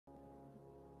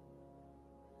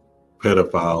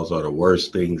Pedophiles are the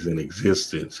worst things in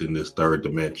existence in this third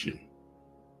dimension.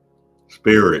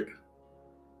 Spirit,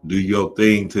 do your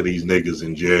thing to these niggas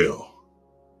in jail.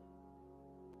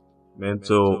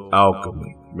 Mental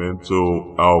alchemy.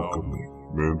 Mental alchemy.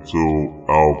 Mental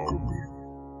alchemy.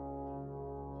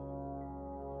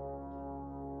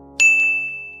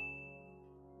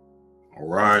 All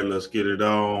right, let's get it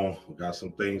on. We got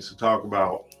some things to talk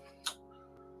about.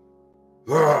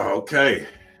 Oh, okay.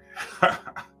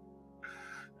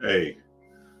 Hey,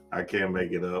 I can't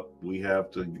make it up. We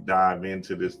have to dive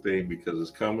into this thing because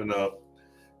it's coming up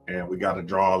and we got to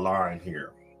draw a line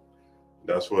here.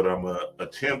 That's what I'm going to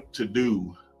attempt to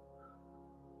do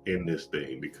in this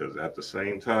thing, because at the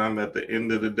same time, at the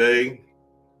end of the day,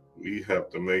 we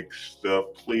have to make stuff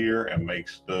clear and make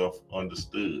stuff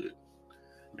understood.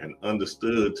 And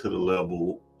understood to the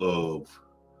level of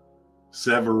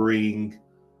severing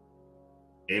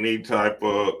any type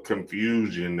of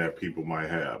confusion that people might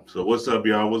have. So what's up,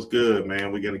 y'all? What's good,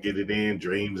 man? We're going to get it in.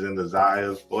 Dreams and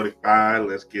Desires 45.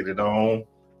 Let's get it on.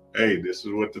 Hey, this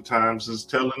is what the Times is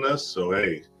telling us. So,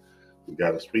 hey, we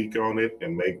got to speak on it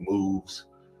and make moves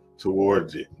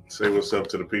towards it. Say what's up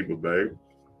to the people, babe.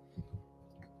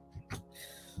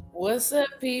 What's up,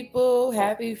 people?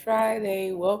 Happy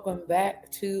Friday. Welcome back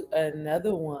to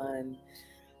another one.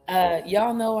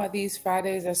 Y'all know why these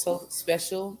Fridays are so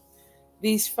special?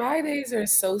 These Fridays are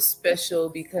so special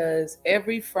because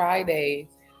every Friday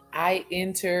I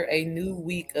enter a new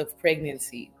week of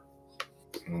pregnancy.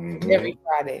 Every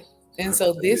Friday. And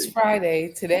so this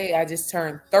Friday, today, I just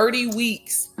turned 30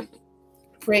 weeks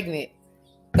pregnant.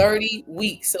 30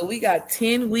 weeks. So we got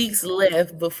 10 weeks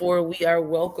left before we are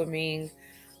welcoming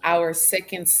our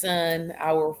second son,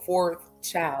 our fourth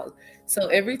child. So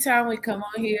every time we come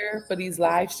on here for these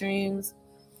live streams,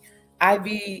 I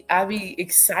be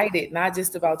excited, not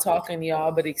just about talking to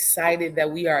y'all, but excited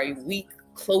that we are a week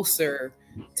closer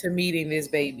to meeting this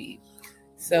baby.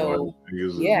 So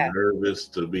yeah, nervous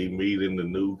to be meeting the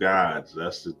new gods.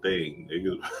 That's the thing.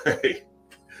 Niggas,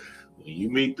 when you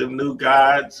meet the new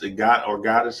gods and God or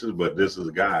goddesses, but this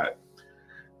is God.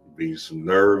 Be some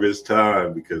nervous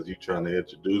time because you're trying to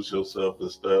introduce yourself and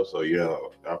stuff. So yeah,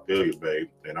 I feel you, babe.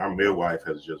 And our midwife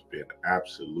has just been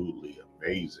absolutely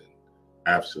amazing.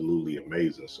 Absolutely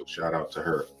amazing. So shout out to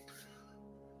her.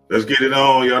 Let's get it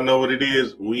on. Y'all know what it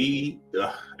is.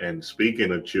 And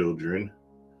speaking of children,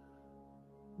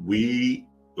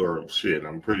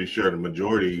 I'm pretty sure the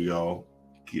majority of y'all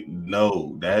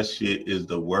know that shit is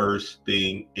the worst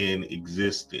thing in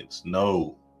existence.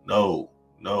 No.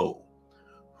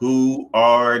 Who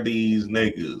are these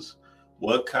niggas?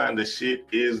 What kind of shit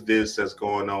is this that's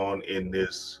going on in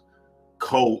this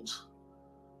cult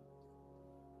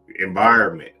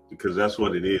environment? Because that's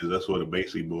what it is. That's what it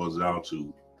basically boils down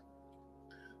to.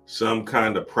 Some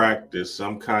kind of practice,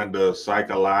 some kind of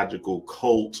psychological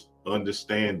cult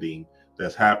understanding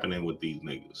that's happening with these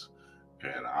niggas.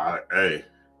 And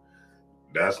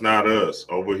that's not us.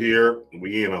 Over here,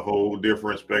 we in a whole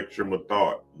different spectrum of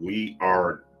thought. We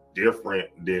are different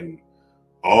than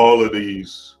all of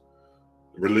these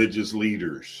religious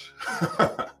leaders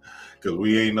because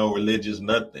we ain't no religious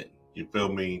nothing. You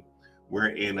feel me? We're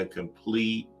in a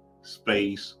complete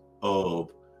space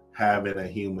of having a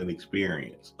human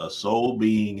experience, a soul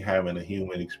being having a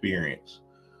human experience.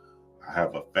 I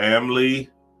have a family,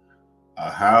 a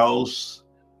house,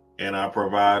 and I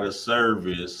provide a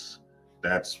service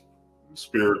that's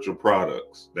spiritual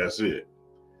products. That's it.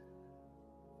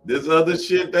 This other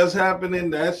shit that's happening,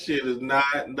 that shit is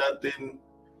not nothing.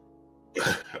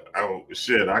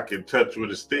 I can touch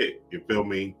with a stick. You feel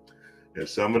me? And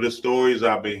some of the stories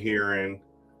I've been hearing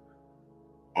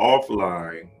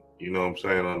offline, you know what I'm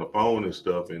saying, on the phone and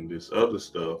stuff, and this other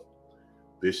stuff,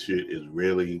 this shit is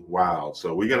really wild.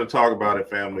 So we're going to talk about it,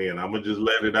 family, and I'm going to just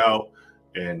let it out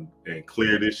and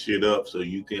clear this shit up so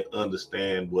you can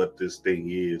understand what this thing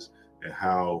is and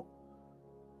how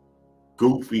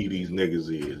goofy these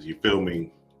niggas is. You feel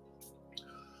me?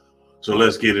 So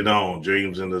let's get it on.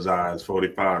 Dreams and Desires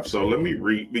 45. So let me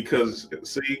read, because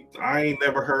see, I ain't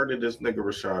never heard of this nigga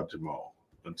Rashad Jamal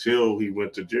until he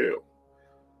went to jail.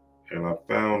 And I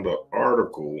found an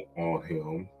article on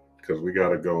him because we got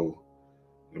to go.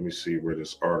 Let me see where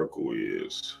this article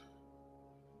is.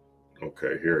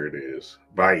 Okay, here it is.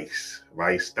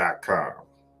 Vice.com.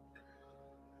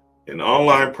 An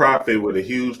online prophet with a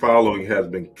huge following has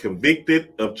been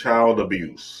convicted of child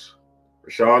abuse.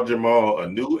 Rashad Jamal, a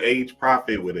new age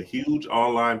prophet with a huge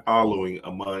online following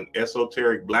among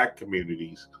esoteric Black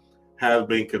communities, has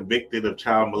been convicted of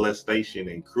child molestation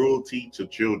and cruelty to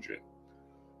children.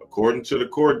 According to the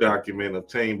court document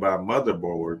obtained by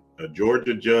Motherboard, a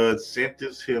Georgia judge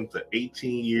sentenced him to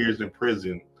 18 years in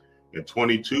prison and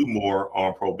 22 more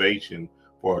on probation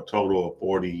for a total of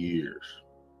 40 years.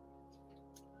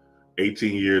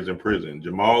 18 years in prison.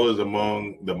 Jamal is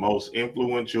among the most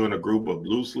influential in a group of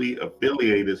loosely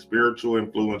affiliated spiritual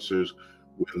influencers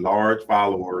with large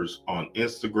followers on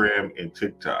Instagram and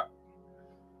TikTok.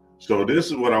 So this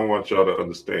is what I want y'all to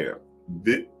understand.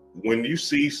 When you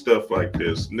see stuff like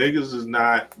this, niggas is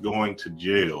not going to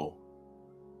jail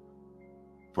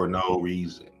for no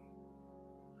reason.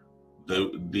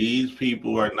 These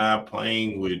people are not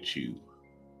playing with you.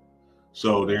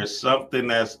 So there's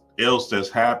something else that's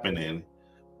happening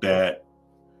that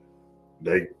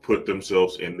they put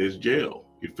themselves in this jail.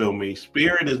 You feel me?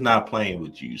 Spirit is not playing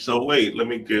with you. So wait, let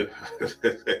me get,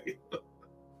 because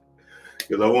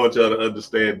I want y'all to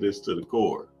understand this to the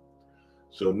core.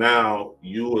 So now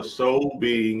you, a soul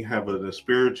being, having a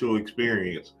spiritual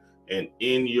experience, and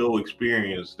in your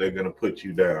experience, they're going to put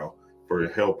you down for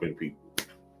helping people.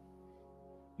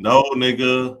 No,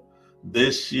 nigga,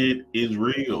 this shit is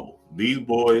real. These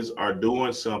boys are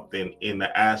doing something in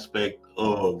the aspect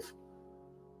of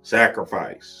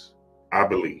sacrifice, I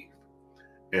believe.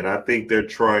 And I think they're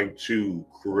trying to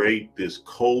create this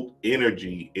cult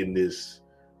energy in this,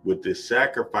 with this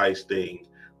sacrifice thing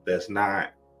that's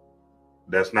not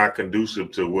conducive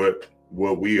to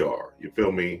what we are. You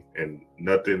feel me? And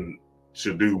nothing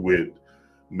to do with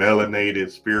melanated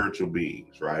spiritual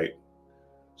beings, right?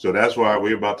 So that's why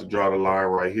we're about to draw the line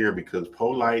right here, because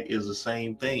Polight is the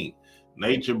same thing.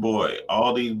 Nature Boy,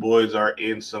 all these boys are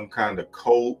in some kind of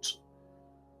cult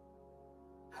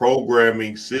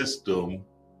programming system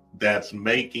that's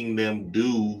making them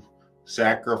do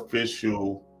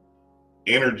sacrificial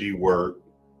energy work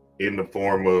in the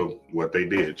form of what they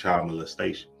did, child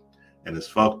molestation. And it's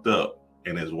fucked up,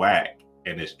 and it's whack,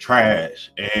 and it's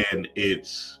trash, and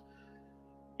it's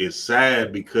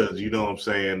sad, because, you know what I'm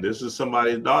saying, this is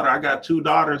somebody's daughter. I got 2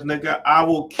 daughters, nigga. I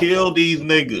will kill these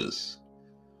niggas.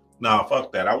 Nah,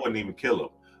 fuck that. I wouldn't even kill them.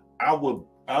 I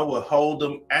would hold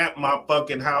them at my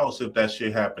fucking house if that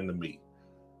shit happened to me.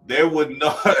 They would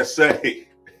not say.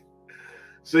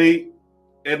 See,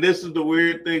 and this is the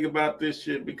weird thing about this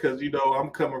shit, because, you know,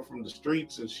 I'm coming from the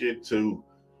streets and shit to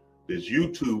this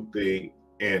YouTube thing,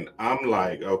 and I'm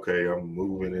like, okay, I'm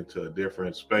moving into a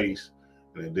different space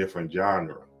and a different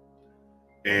genre.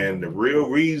 And the real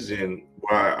reason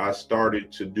why I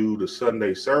started to do the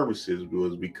Sunday services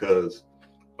was because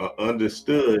I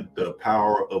understood the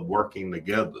power of working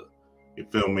together. You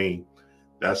feel me?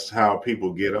 That's how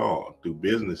people get on, through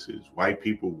businesses. White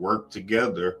people work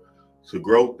together to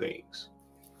grow things.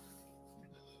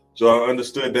 So I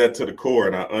understood that to the core,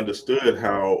 and I understood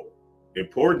how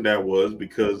important that was,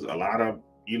 because a lot of,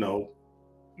 you know,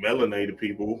 melanated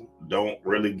people don't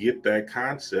really get that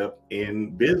concept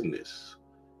in business.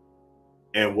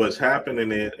 And what's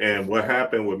happening and what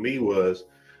happened with me was,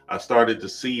 I started to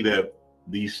see that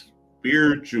these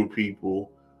spiritual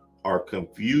people are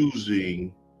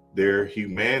confusing their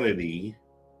humanity,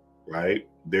 right?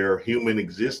 Their human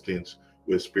existence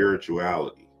with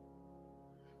spirituality.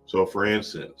 So for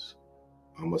instance,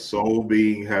 I'm a soul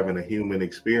being having a human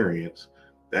experience.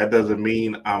 That doesn't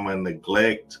mean I'm a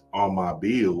neglect on my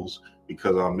bills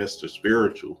because I'm Mr.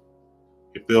 Spiritual.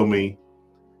 You feel me?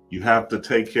 You have to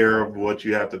take care of what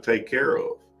you have to take care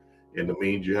of. And it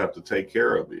means you have to take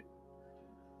care of it.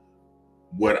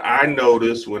 What I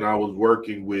noticed when I was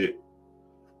working with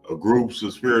groups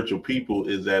of spiritual people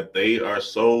is that they are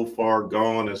so far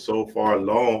gone and so far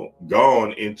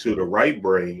gone into the right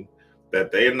brain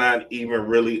that they're not even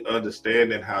really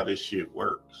understanding how this shit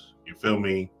works. You feel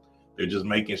me? They're just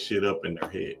making shit up in their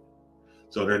head.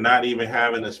 So they're not even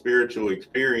having a spiritual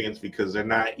experience because they're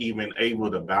not even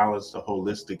able to balance the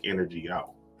holistic energy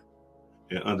out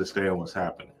and understand what's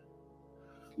happening.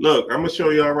 Look, I'm gonna show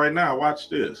y'all right now. Watch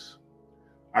this.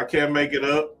 I can't make it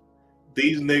up.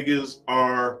 These niggas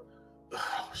are,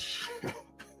 oh, shit.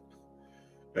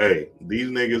 Hey, these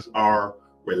niggas are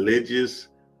religious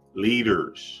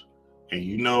leaders. And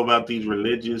you know about these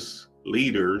religious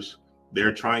leaders,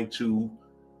 they're trying to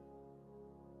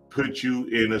put you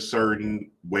in a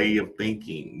certain way of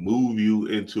thinking, move you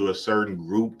into a certain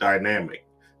group dynamic.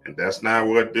 And that's not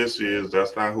what this is.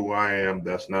 That's not who I am.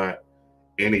 That's not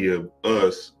any of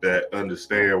us that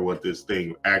understand what this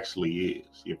thing actually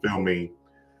is. You feel me?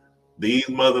 These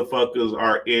motherfuckers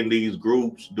are in these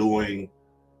groups doing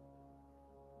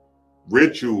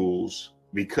rituals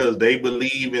because they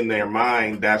believe in their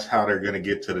mind that's how they're going to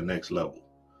get to the next level.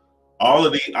 All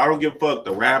of these, I don't give a fuck,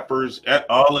 the rappers,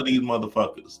 all of these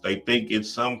motherfuckers, they think it's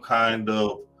some kind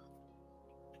of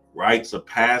rites of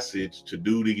passage to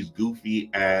do these goofy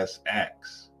ass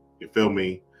acts. You feel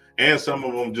me? And some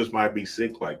of them just might be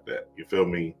sick like that. You feel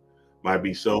me? Might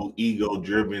be so ego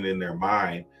driven in their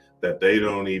mind that they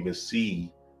don't even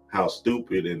see how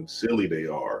stupid and silly they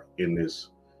are in this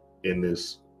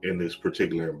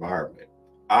particular environment.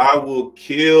 I will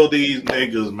kill these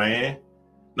niggas, man.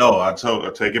 No, I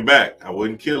take it back. I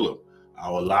wouldn't kill them. I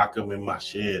would lock them in my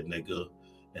shed, nigga.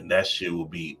 And that shit will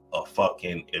be a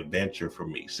fucking adventure for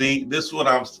me. See, this is what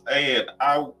I'm saying.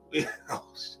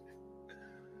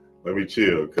 Let me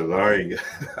chill, because I ain't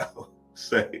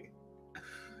say.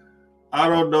 I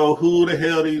don't know who the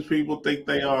hell these people think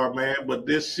they are, man, but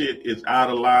this shit is out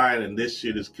of line, and this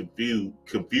shit is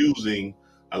confusing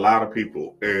a lot of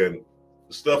people. And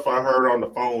the stuff I heard on the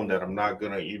phone that I'm not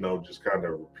gonna, just kind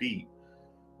of repeat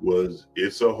was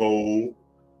it's a whole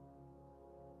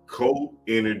cult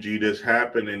energy that's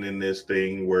happening in this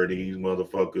thing where these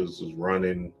motherfuckers is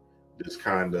running this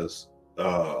kind of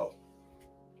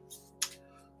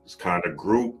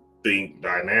group think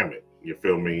dynamic. You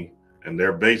feel me? And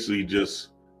they're basically just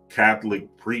Catholic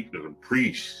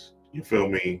priests. You feel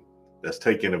me? That's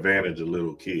taking advantage of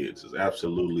little kids. It's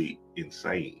absolutely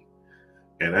insane.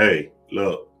 And hey,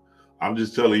 look, I'm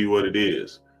just telling you what it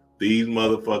is. These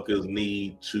motherfuckers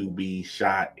need to be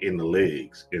shot in the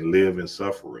legs and live in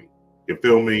suffering. You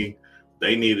feel me?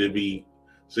 They need to be,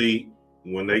 see,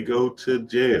 when they go to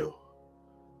jail,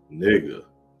 nigga,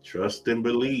 trust and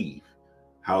believe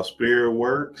how spirit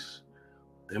works.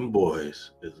 Them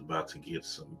boys is about to get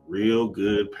some real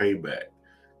good payback.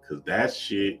 Cause that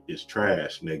shit is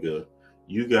trash, nigga.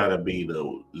 You gotta be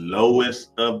the lowest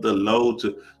of the low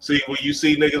to see when you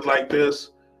see niggas like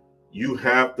this. You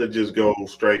have to just go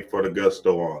straight for the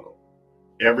gusto on them.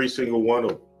 Every single one of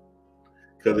them.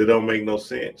 Because it don't make no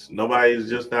sense. Nobody's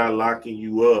just not locking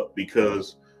you up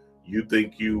because you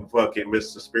think you fucking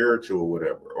Mr. Spiritual or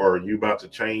whatever. Or you about to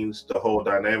change the whole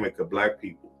dynamic of black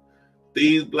people.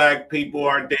 These black people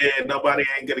are dead. Nobody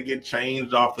ain't going to get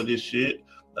changed off of this shit.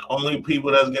 The only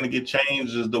people that's going to get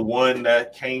changed is the one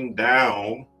that came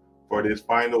down for this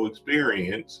final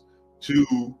experience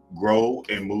to grow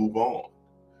and move on.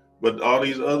 But all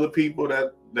these other people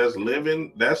that's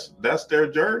living, that's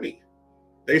their journey.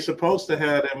 They supposed to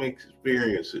have them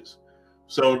experiences.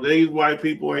 So these white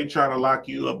people ain't trying to lock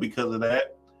you up because of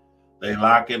that. They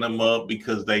locking them up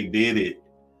because they did it.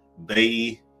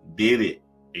 They did it.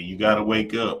 And you got to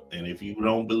wake up. And if you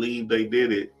don't believe they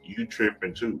did it, you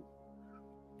tripping too.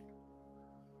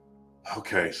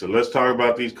 Okay, so let's talk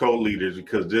about these cult leaders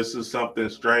because this is something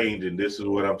strange and this is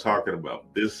what I'm talking about.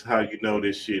 This is how you know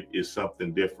this shit is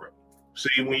something different.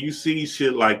 See, when you see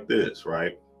shit like this,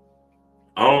 right?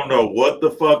 I don't know what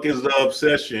the fuck is the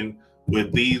obsession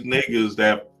with these niggas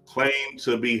that claim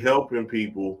to be helping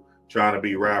people trying to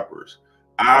be rappers.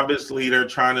 Obviously, they're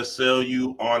trying to sell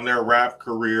you on their rap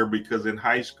career because in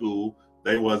high school,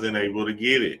 they wasn't able to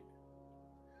get it.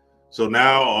 So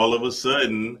now all of a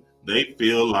sudden, they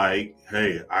feel like,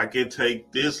 hey, I can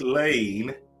take this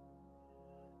lane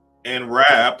and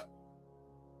rap,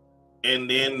 and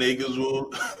then niggas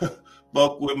will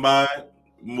fuck with my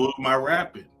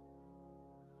rapping.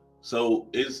 So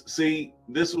this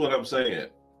is what I'm saying.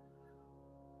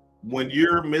 When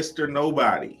you're Mr.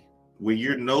 Nobody, when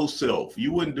you're no self,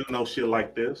 you wouldn't do no shit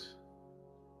like this.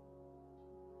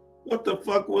 What the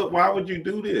fuck? Why would you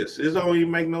do this? It don't even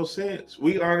make no sense.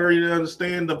 We already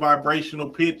understand the vibrational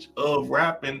pitch of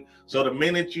rapping. So the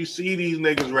minute you see these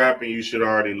niggas rapping, you should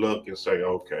already look and say,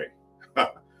 okay,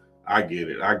 I get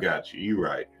it. I got you. You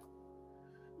right.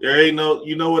 There ain't no,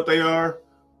 you know what they are?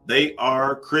 They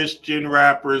are Christian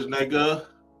rappers, nigga.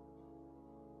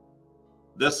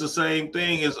 That's the same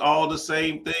thing. It's all the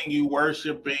same thing. You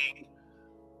worshiping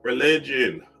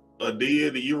religion, a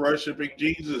deity. You worshiping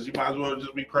Jesus. You might as well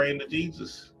just be praying to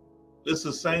Jesus. It's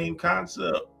the same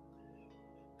concept.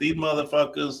 These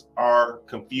motherfuckers are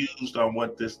confused on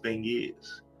what this thing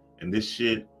is. And this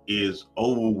shit is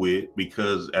over with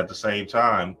because at the same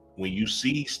time, when you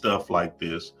see stuff like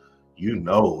this, you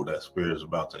know that spirit is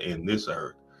about to end this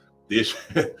earth. This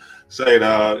say,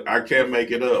 I can't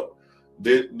make it up.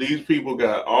 These people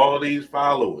got all these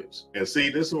followers. And see,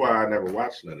 this is why I never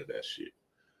watched none of that shit.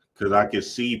 Because I can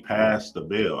see past the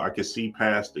veil. I can see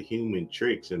past the human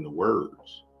tricks and the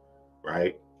words,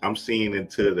 right? I'm seeing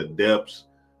into the depths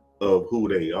of who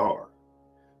they are.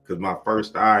 Because my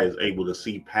first eye is able to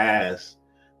see past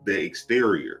the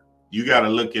exterior. You got to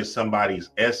look at somebody's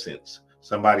essence,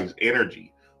 somebody's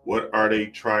energy. What are they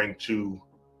trying to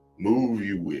move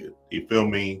you with? You feel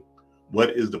me?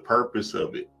 What is the purpose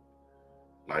of it?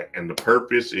 Like, and the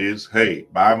purpose is, hey,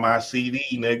 buy my CD,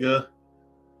 nigga.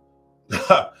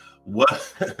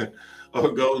 What?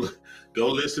 Or go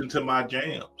listen to my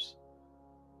jams.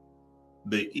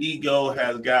 The ego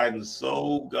has gotten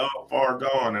so far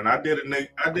gone, and I did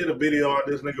a video on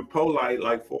this nigga Polight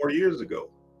like 4 years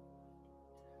ago,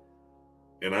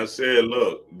 and I said,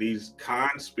 look, these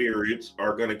con spirits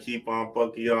are gonna keep on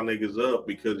fucking y'all niggas up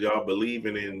because y'all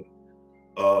believing in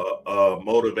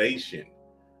motivation.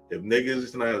 If niggas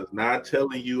is not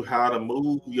telling you how to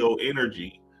move your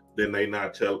energy, then they're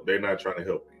not trying to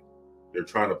help you. They're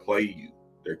trying to play you.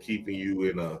 They're keeping you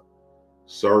in a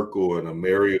circle and a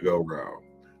merry-go-round.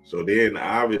 So then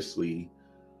obviously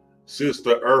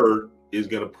Sister Earth is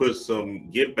gonna put some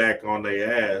get back on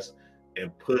their ass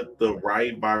and put the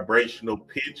right vibrational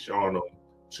pitch on them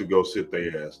to go sit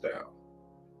their ass down.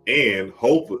 And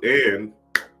hopefully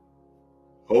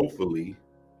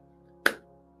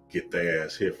get their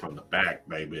ass hit from the back,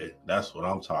 baby. That's what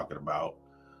I'm talking about.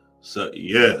 So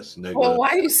yes, nigga. Well,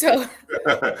 why you so?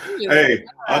 Hey,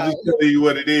 I'll just tell you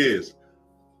what it is.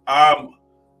 I'm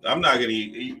not gonna.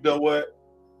 You know what?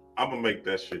 I'm gonna make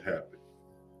that shit happen.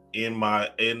 In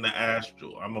the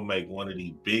astral, I'm gonna make one of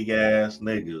these big ass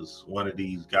niggas, one of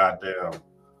these goddamn.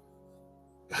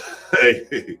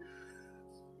 Hey,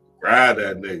 ride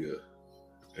that nigga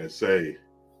and say,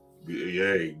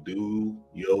 "Yay, do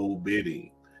your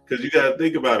bidding." Because you gotta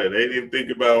think about it. They didn't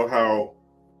think about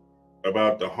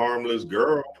the harmless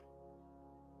girl.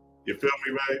 You feel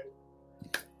me, right?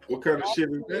 What kind of shit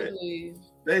is that?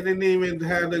 They didn't even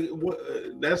have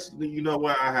that's you know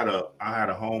what, I had a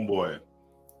homeboy,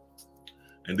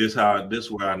 and this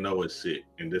where I know it's sick,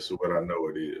 and this is what I know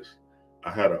it is.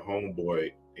 I had a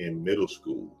homeboy in middle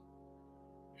school,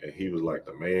 and he was like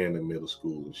the man in middle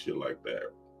school and shit like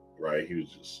that, right? He was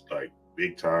just like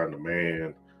big time the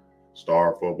man,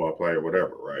 star football player,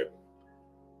 whatever, right?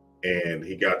 And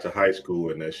he got to high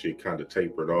school and that shit kind of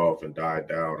tapered off and died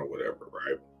down or whatever,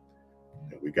 right?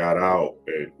 And we got out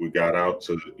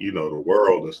to, you know, the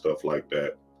world and stuff like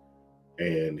that.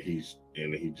 And he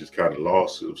just kind of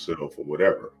lost himself or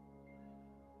whatever.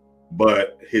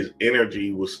 But his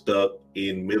energy was stuck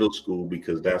in middle school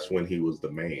because that's when he was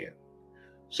the man.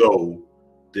 So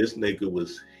this nigga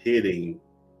was hitting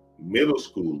middle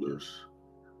schoolers,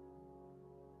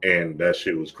 and that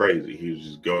shit was crazy. He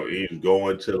was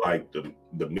going to like the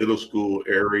middle school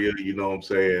area, you know what I'm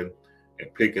saying,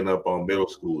 and picking up on middle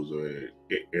schools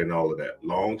and all of that.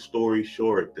 Long story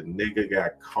short, the nigga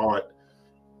got caught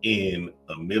in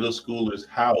a middle schooler's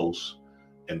house,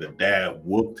 and the dad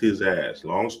whooped his ass.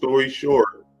 Long story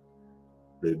short,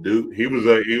 the dude, he was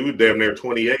damn near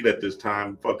 28 at this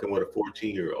time, fucking with a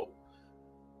 14-year-old.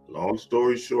 Long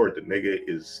story short, the nigga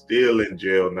is still in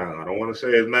jail now. I don't want to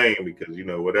say his name because, you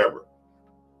know, whatever.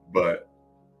 But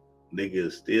nigga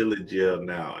is still in jail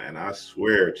now. And I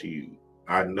swear to you,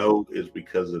 I know it's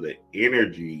because of the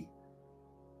energy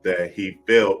that he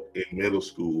felt in middle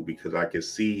school, because I could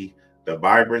see the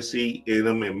vibrancy in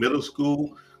him in middle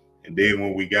school. And then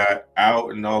when we got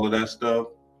out and all of that stuff,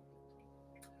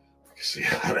 I can see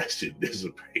how that shit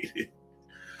dissipated.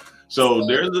 So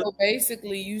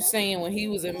basically, you saying when he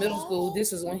was in middle school,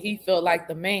 this is when he felt like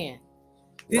the man.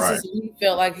 This is when he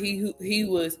felt like he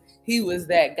was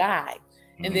that guy.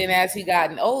 And then as he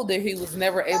gotten older, he was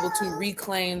never able to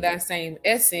reclaim that same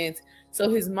essence. So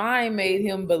his mind made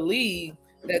him believe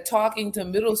that talking to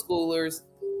middle schoolers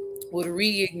would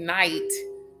reignite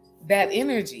that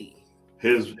energy.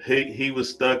 He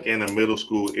was stuck in a middle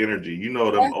school energy. You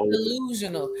know, them old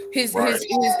delusional. His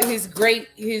great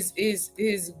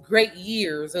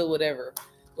years or whatever.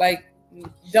 Like,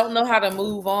 don't know how to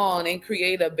move on and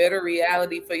create a better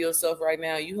reality for yourself right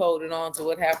now. You holding on to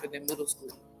what happened in middle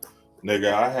school.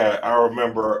 Nigga, I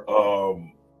remember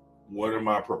one of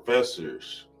my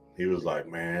professors, he was like,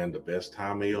 man, the best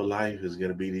time of your life is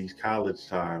gonna be these college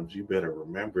times. You better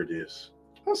remember this.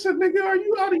 I said, nigga, are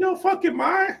you out of your fucking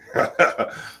mind?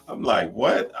 I'm like,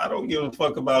 what? I don't give a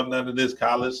fuck about none of this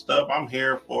college stuff. I'm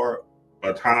here for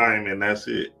a time and that's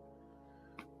it.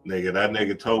 Nigga, that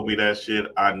nigga told me that shit.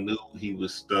 I knew he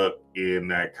was stuck in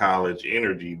that college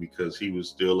energy because he was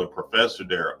still a professor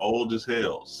there, old as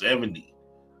hell, 70.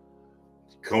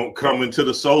 Coming to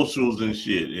the socials and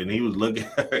shit. And he was looking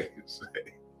at me and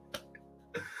saying,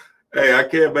 hey, I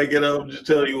can't make it up. Just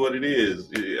tell you what it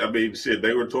is. I mean, shit,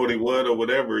 they were 21 or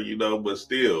whatever, you know, but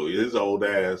still, his old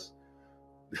ass.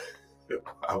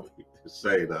 I would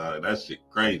say that shit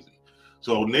crazy.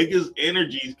 So niggas'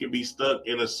 energies can be stuck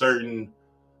in a certain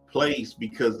place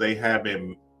because they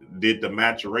haven't did the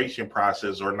maturation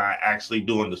process or not actually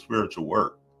doing the spiritual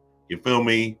work. You feel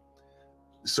me?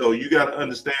 So you got to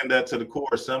understand that to the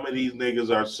core. Some of these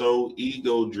niggas are so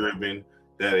ego driven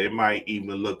that it might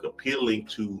even look appealing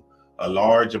to a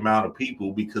large amount of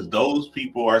people, because those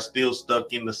people are still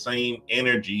stuck in the same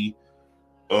energy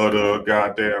of the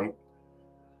goddamn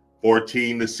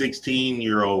 14 to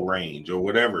 16-year-old range, or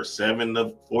whatever, 7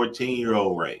 to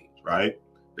 14-year-old range, right?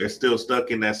 They're still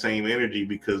stuck in that same energy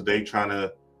because they trying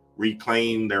to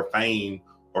reclaim their fame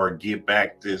or get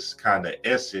back this kind of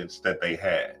essence that they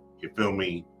had. You feel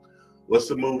me? What's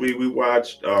the movie we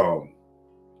watched?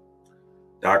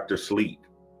 Dr. Sleep.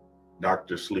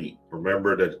 Dr. Sleep.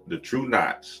 Remember the True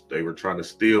Knots? They were trying to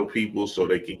steal people so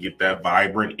they could get that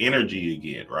vibrant energy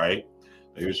again, right?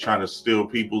 They was trying to steal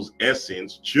people's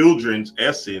essence, children's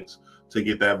essence, to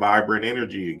get that vibrant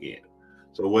energy again.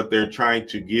 So what they're trying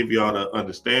to give y'all the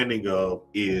understanding of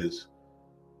is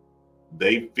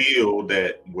they feel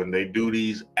that when they do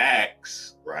these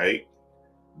acts, right,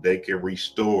 they can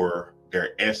restore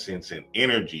their essence and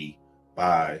energy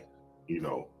by,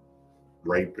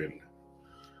 raping.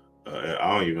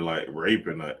 I don't even like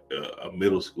raping a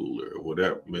middle schooler or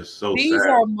whatever. It's so These sad.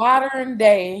 are modern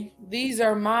day. These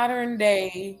are modern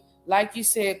day, like you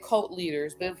said, cult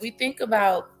leaders. But if we think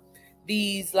about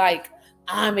these like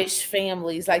Amish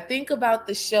families, like think about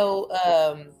the show,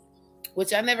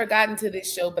 which I never got into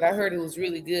this show, but I heard it was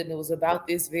really good, and it was about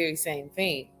this very same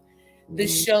thing. The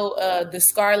show, The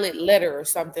Scarlet Letter, or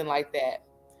something like that,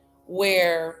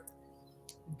 where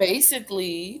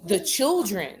basically the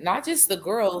children, not just the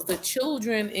girls, the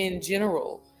children in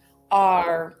general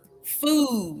are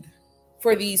food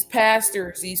for these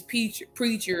pastors, these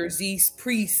preachers, these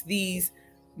priests, these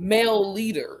male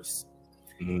leaders.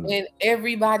 And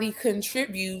everybody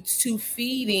contributes to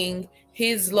feeding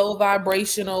his low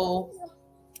vibrational,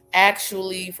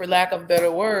 actually, for lack of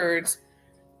better words,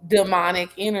 demonic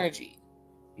energy.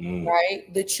 Right?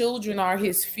 The children are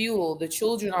his fuel. The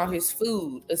children are his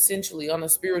food, essentially, on a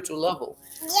spiritual level.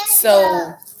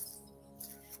 So,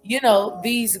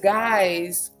 these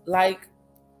guys like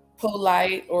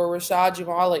Polight or Rashad,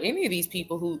 Jamal, or any of these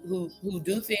people who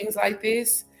do things like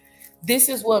this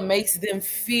is what makes them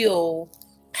feel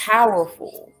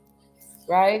powerful,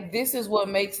 right? This is what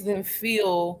makes them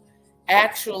feel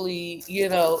actually,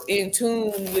 in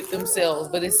tune with themselves.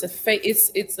 But it's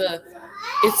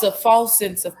a false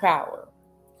sense of power.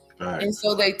 Right. And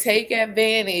so they take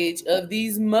advantage of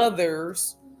these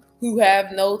mothers who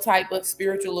have no type of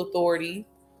spiritual authority,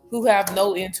 who have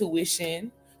no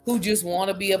intuition, who just want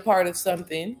to be a part of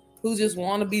something, who just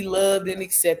want to be loved and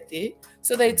accepted.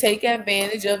 So they take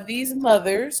advantage of these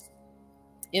mothers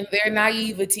in their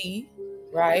naivety,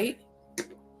 right?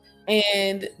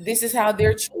 And this is how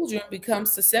their children become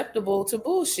susceptible to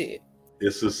bullshit.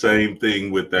 It's the same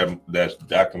thing with that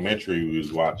documentary we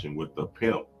was watching with the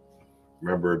pimp.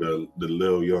 Remember the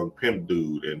little young pimp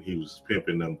dude, and he was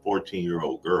pimping them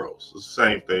 14-year-old girls. It's the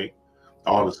same thing,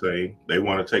 all the same. They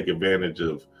want to take advantage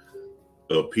of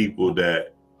people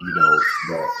that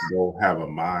that don't have a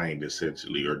mind,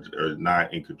 essentially, or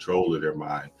not in control of their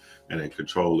mind and in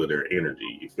control of their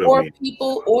energy. You feel me?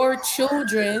 People or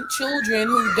children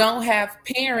who don't have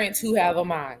parents who have a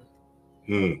mind.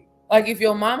 Like if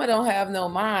your mama don't have no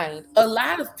mind, a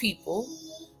lot of people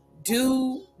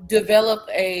do develop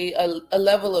a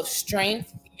level of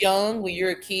strength young when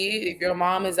you're a kid. If your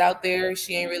mom is out there,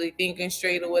 she ain't really thinking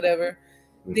straight or whatever,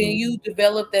 then you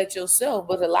develop that yourself.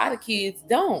 But a lot of kids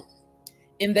don't,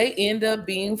 and they end up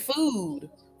being food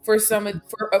for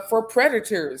for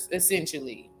predators,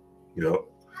 essentially. Yep.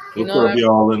 What's up,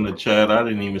 y'all in the chat? I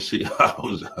didn't even see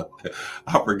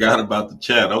I forgot about the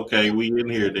chat. Okay, we in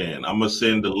here then. I'm gonna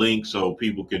send the link so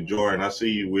people can join. I see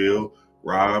you, Will,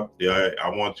 Rob. Yeah, I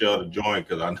want y'all to join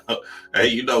because I know.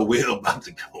 Hey, Will about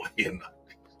to go in.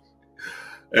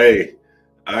 Hey,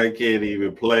 I can't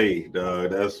even play,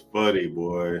 dog. That's funny,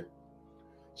 boy.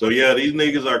 So yeah, these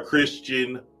niggas are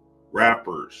Christian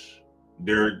rappers.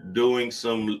 They're doing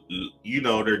some,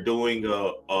 they're doing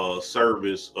a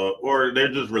service, or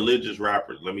they're just religious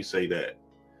rappers. Let me say that.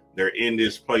 They're in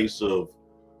this place of,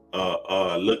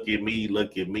 look at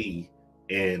me,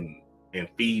 and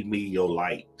feed me your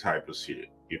light type of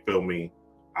shit. You feel me?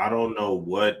 I don't know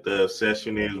what the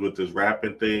session is with this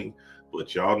rapping thing,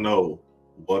 but y'all know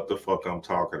what the fuck I'm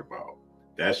talking about.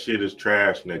 That shit is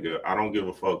trash, nigga. I don't give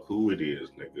a fuck who it is,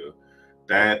 nigga.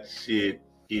 That shit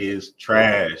is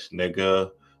trash, nigga.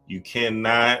 You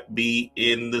cannot be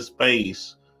in the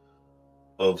space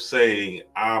of saying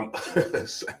I'm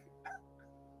just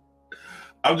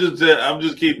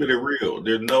keeping it real.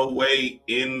 There's no way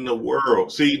in the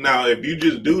world. See, now if you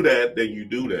just do that, then you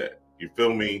do that. You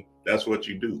feel me? That's what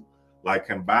you do. Like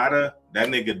Kambata, that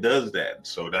nigga does that.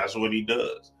 So that's what he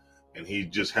does. And he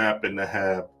just happened to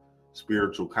have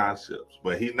spiritual concepts,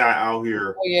 but he's not out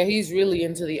here. Oh yeah, he's really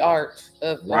into the art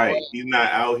of right. He's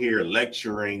not out here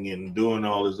lecturing and doing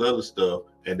all this other stuff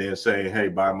and then saying, hey,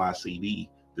 buy my CD.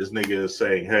 This nigga is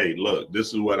saying, hey, look,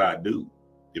 this is what I do.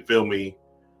 You feel me?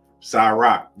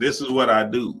 Cyrock, this is what I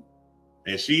do.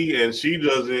 And she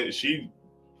doesn't,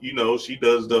 you know, she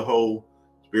does the whole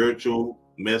spiritual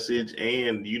message,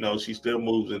 and you know, she still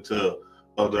moves into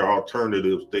other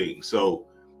alternative things. So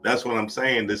that's what I'm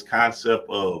saying. This concept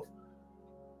of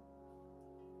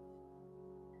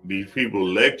these people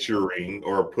lecturing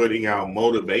or putting out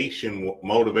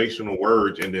motivational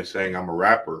words and then saying I'm a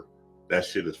rapper, that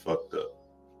shit is fucked up.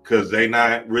 Because they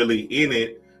not really in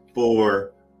it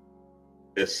for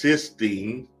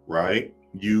assisting, right,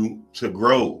 you to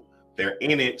grow. They're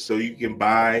in it so you can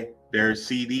buy their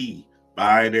CD,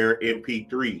 buy their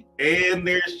MP3, and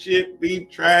their shit be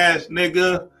trash,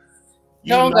 nigga.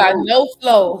 Don't got no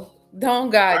flow. Don't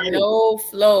got no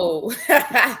flow.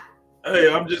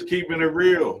 Hey, I'm just keeping it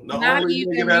real. The only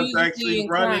nigga that's actually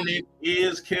running it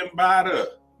is Kimbada.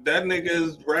 That nigga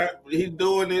is rap. He's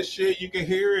doing this shit. You can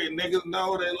hear it. Niggas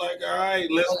know they like, all right,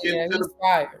 let's get to the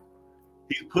fire.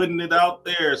 He's putting it out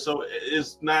there. So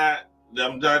it's not,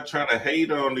 I'm not trying to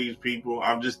hate on these people.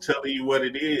 I'm just telling you what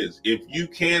it is. If you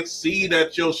can't see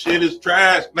that your shit is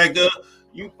trash, nigga,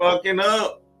 you fucking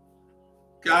up.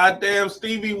 Goddamn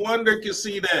Stevie Wonder can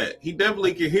see that. He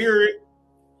definitely can hear it.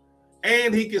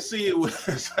 And he can see it with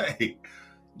his hey,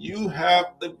 you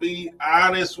have to be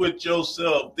honest with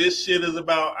yourself. This shit is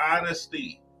about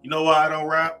honesty. You know why I don't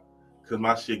rap? Because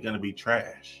my shit gonna be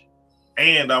trash.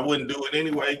 And I wouldn't do it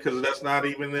anyway because that's not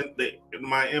even in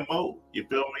my MO. You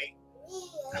feel me?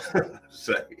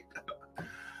 Say,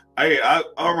 hey,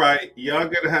 all right, y'all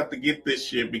gonna have to get this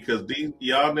shit because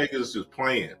y'all niggas is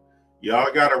playing.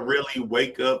 Y'all gotta really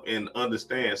wake up and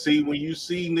understand. See, when you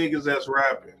see niggas that's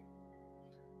rapping,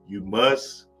 you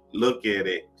must look at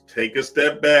it, take a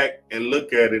step back and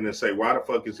look at it and say, why the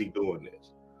fuck is he doing this?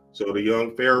 So the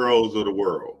young pharaohs of the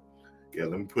world, yeah,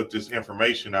 let me put this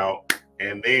information out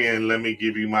and then let me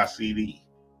give you my CD.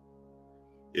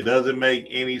 It doesn't make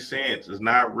any sense. It's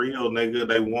not real, nigga.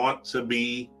 They want to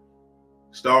be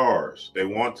stars. They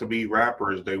want to be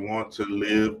rappers. They want to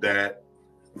live that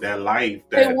life.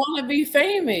 They want to be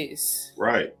famous.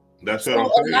 Right. That's what I'm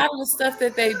saying. A lot of the stuff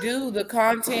that they do, the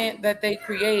content that they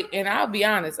create, and I'll be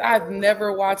honest, I've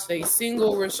never watched a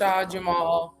single Rashad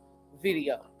Jamal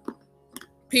video.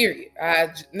 Period. I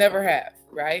never have,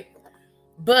 right?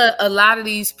 But a lot of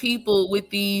these people with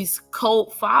these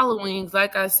cult followings,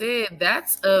 like I said,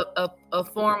 that's a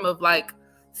form of like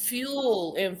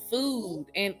fuel and food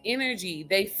and energy.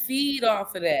 They feed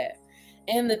off of that.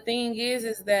 And the thing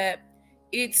is that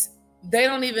they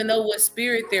don't even know what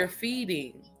spirit they're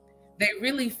feeding. They're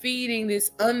really feeding this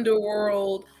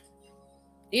underworld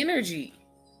energy.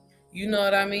 You know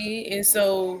what I mean? And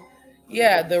so,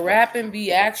 yeah, the rapping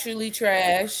be actually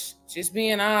trash. Just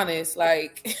being honest,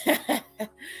 like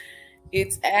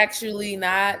it's actually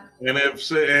not. And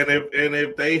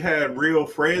if they had real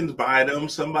friends by them,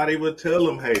 somebody would tell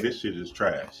them, "Hey, this shit is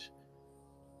trash."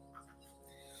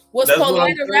 Was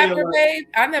Polight a rapper, babe?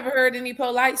 I never heard any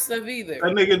Polight stuff either.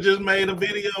 That nigga just made a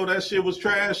video. That shit was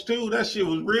trash too. That shit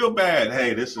was real bad.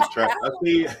 Hey, this is trash. I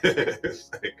see.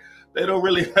 They don't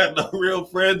really have no real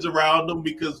friends around them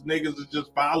because niggas is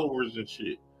just followers and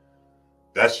shit.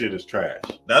 That shit is trash.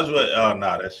 That's what. Oh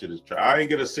no, that shit is trash. I ain't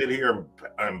gonna sit here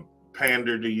and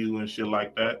pander to you and shit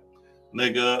like that,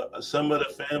 nigga. Some of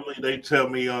the family, they tell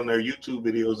me on their YouTube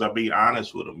videos, I be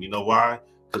honest with them. You know why?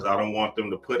 Because I don't want them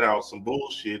to put out some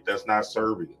bullshit that's not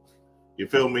serving. You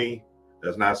feel me?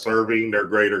 That's not serving their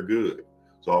greater good.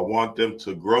 So I want them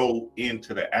to grow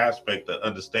into the aspect of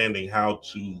understanding how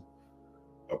to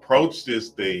approach this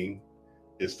thing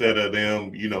instead of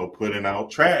them, you know, putting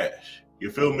out trash.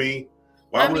 You feel me?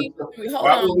 Why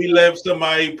would we let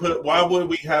somebody why would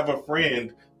we have a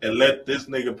friend and let this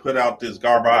nigga put out this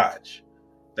garbage?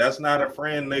 That's not a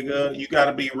friend, nigga. You got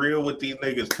to be real with these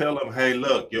niggas. Tell them, hey,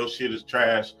 look, your shit is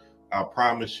trash. I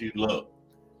promise you, look,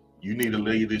 you need to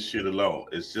leave this shit alone.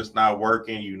 It's just not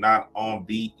working. You're not on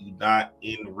beat. You're not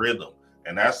in rhythm.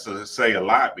 And that's to say a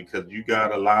lot because you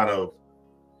got a lot of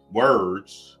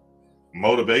words,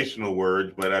 motivational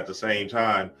words, but at the same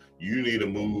time, you need to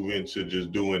move into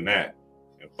just doing that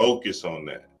and focus on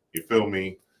that. You feel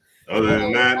me? Other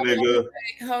than that, nigga.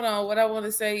 Hold on. What I want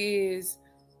to say is,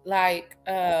 like,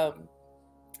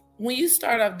 when you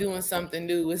start off doing something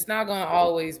new, it's not going to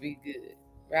always be good,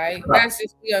 right? That's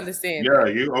just, we understand.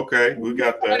 Yeah, okay. We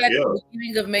got that. At the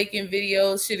beginning of making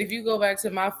videos, shit, if you go back to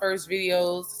my first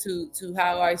videos to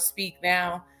how I speak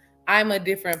now, I'm a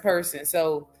different person.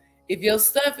 So if your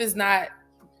stuff is not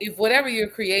if whatever you're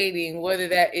creating, whether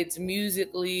that it's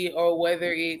musically or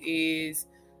whether it is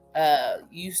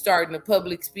you starting to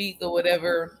public speak or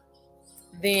whatever,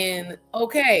 then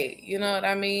okay, you know what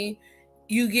I mean?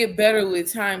 You get better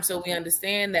with time, so we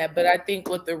understand that. But I think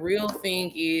what the real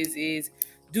thing is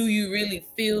do you really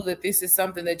feel that this is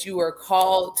something that you are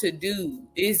called to do?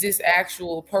 Is this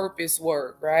actual purpose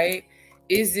work, right?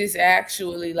 Is this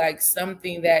actually like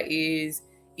something that is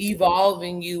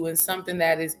evolving you and something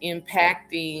that is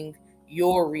impacting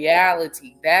your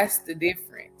reality? That's the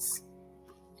difference.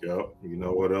 Yep. You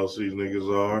know what else these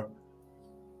niggas are?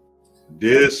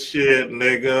 This shit,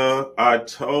 nigga. I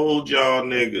told y'all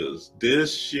niggas,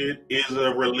 this shit is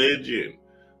a religion.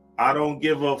 I don't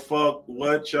give a fuck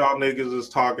what y'all niggas is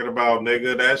talking about,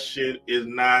 nigga. That shit is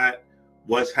not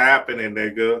what's happening,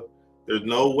 nigga. There's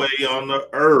no way on the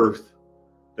earth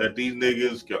that these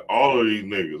niggas, all of these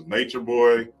niggas, Nature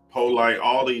Boy, Polight,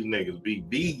 all these niggas be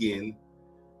vegan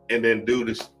and then do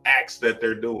the acts that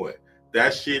they're doing.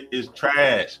 That shit is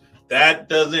trash. That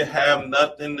doesn't have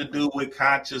nothing to do with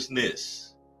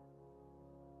consciousness.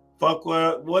 Fuck,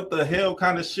 what the hell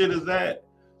kind of shit is that?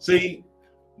 See,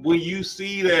 when you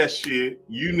see that shit,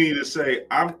 you need to say,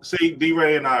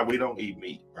 D-Ray and I, we don't eat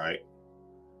meat, right?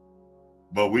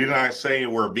 But we're not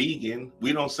saying we're vegan.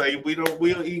 We don't say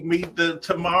we'll eat meat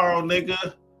tomorrow,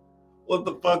 nigga. What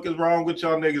the fuck is wrong with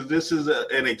y'all niggas? This is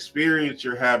an experience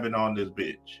you're having on this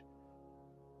bitch.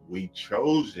 We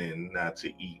chosen not to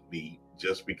eat meat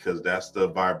just because that's the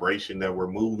vibration that we're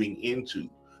moving into.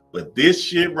 But this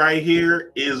shit right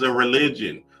here is a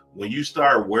religion. When you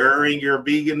start wearing your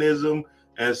veganism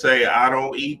and say, I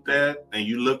don't eat that, and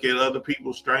you look at other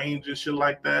people strange and shit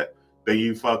like that, then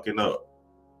you fucking up.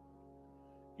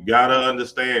 You gotta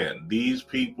understand, these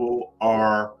people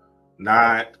are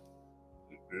not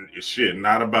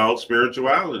about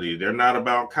spirituality. They're not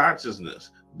about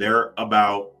consciousness. They're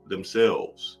about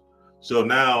themselves. So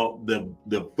now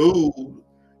the food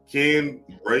can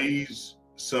raise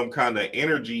some kind of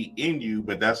energy in you,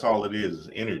 but that's all it is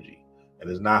energy. And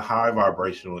it's not high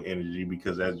vibrational energy,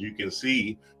 because as you can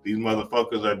see, these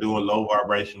motherfuckers are doing low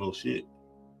vibrational shit.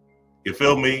 You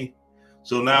feel me?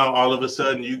 So now all of a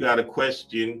sudden you got to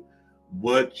question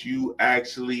what you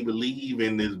actually believe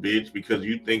in this bitch, because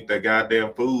you think that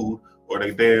goddamn food or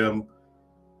the damn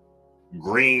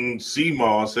green sea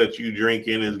moss that you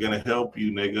drinking is going to help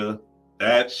you, nigga.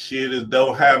 That shit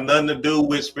don't have nothing to do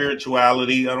with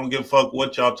spirituality. I don't give a fuck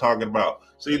what y'all talking about.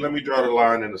 See, let me draw the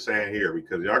line in the sand here,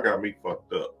 because y'all got me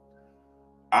fucked up.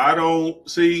 I don't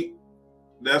see.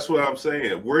 That's what I'm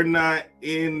saying. We're not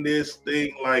in this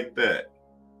thing like that.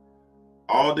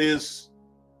 All this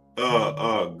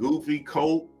goofy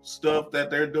cult stuff that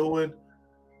they're doing,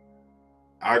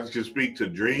 I just speak to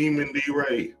Dream and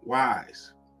D-Ray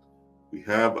Wise. We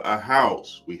have a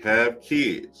house, we have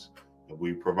kids, and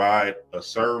we provide a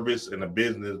service and a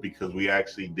business because we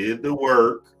actually did the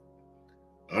work,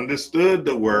 understood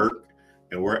the work,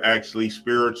 and we're actually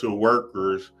spiritual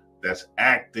workers that's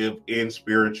active in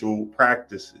spiritual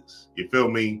practices. You feel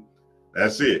me?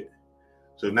 That's it.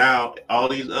 So now all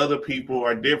these other people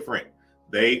are different.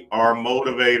 They are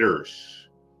motivators.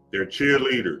 They're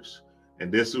cheerleaders.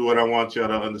 And this is what I want y'all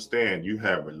to understand. You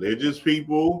have religious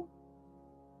people,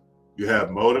 you have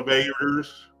motivators,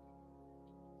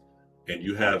 and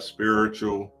you have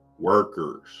spiritual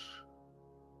workers.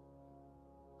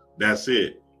 That's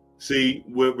it. See,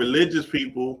 with religious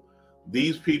people,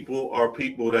 these people are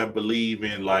people that believe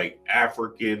in like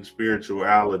African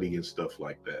spirituality and stuff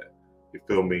like that. You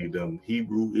feel me? Them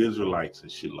Hebrew Israelites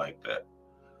and shit like that.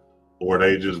 Or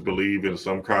they just believe in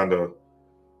some kind of,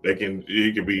 it can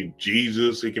be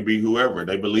Jesus, it can be whoever.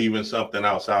 They believe in something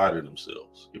outside of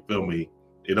themselves. You feel me?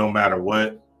 It don't matter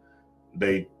what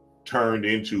they turned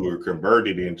into or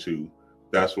converted into,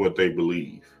 that's what they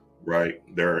believe, right?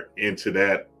 They're into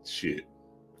that shit.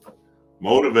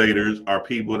 Motivators are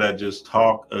people that just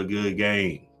talk a good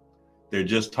game. They're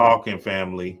just talking,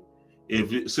 family.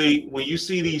 When you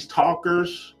see these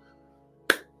talkers,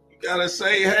 you gotta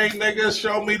say, hey, nigga,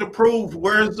 show me the proof.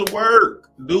 Where's the work?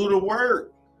 Do the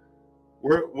work.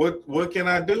 What can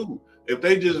I do? If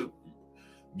they just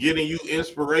getting you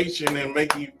inspiration and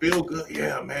making you feel good,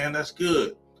 yeah, man, that's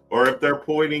good. Or if they're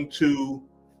pointing to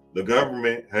the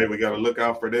government, hey, we got to look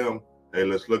out for them. Hey,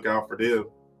 let's look out for them.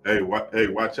 Hey,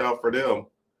 watch out for them.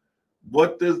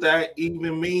 What does that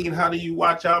even mean? How do you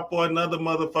watch out for another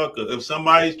motherfucker? If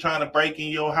somebody's trying to break in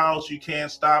your house, you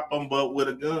can't stop them but with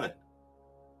a gun.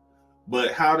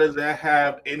 But how does that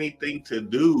have anything to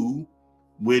do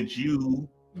with you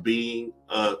being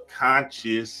a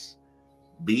conscious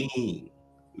being?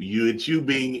 You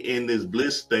being in this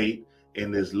bliss state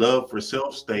in this love for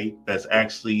self state that's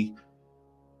actually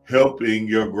helping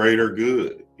your greater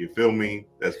good. You feel me?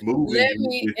 That's moving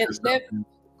you into something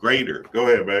greater. Go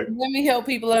ahead, babe. Let me help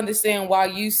people understand why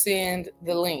you send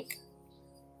the link.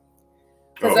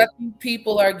 Because I think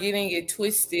people are getting it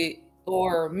twisted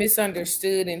or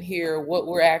misunderstood in here what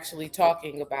we're actually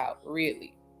talking about,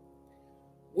 really.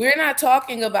 We're not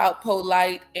talking about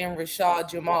Polight and Rashad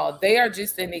Jamal. They are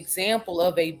just an example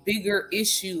of a bigger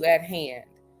issue at hand.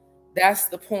 That's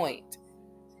the point.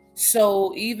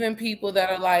 So even people that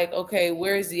are like, okay,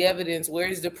 where's the evidence?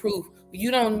 Where's the proof? You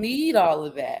don't need all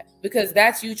of that, because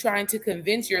that's you trying to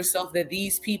convince yourself that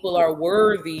these people are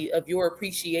worthy of your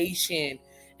appreciation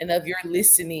and of your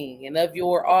listening and of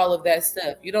your all of that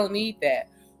stuff. You don't need that.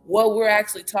 What we're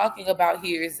actually talking about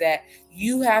here is that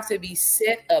you have to be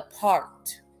set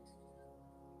apart.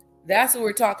 That's what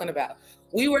we're talking about.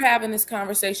 We were having this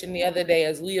conversation the other day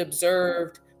as we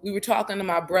observed. We were talking to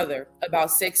my brother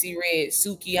about Sexy Red,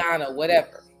 Sukiana,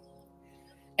 whatever.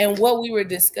 And what we were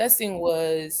discussing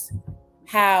was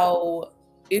how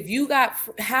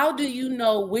how do you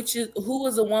know who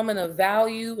is a woman of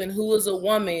value and who is a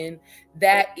woman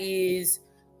that is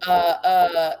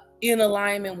in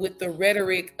alignment with the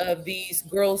rhetoric of these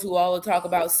girls who all talk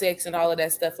about sex and all of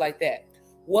that stuff like that.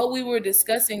 What we were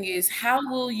discussing is, how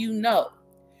will you know?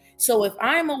 So if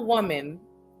I'm a woman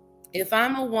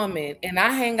and I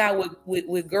hang out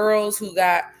with girls who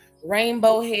got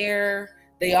rainbow hair,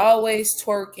 they always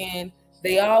twerking,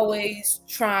 they always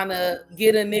trying to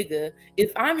get a nigga.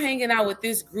 If I'm hanging out with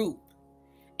this group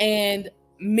and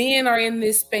men are in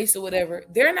this space or whatever,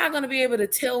 they're not going to be able to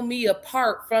tell me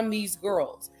apart from these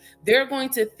girls. They're going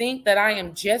to think that I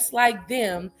am just like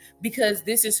them because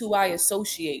this is who I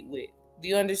associate with. Do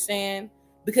you understand?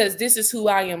 Because this is who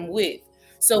I am with.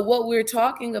 So what we're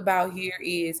talking about here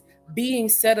is being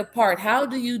set apart. How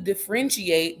do you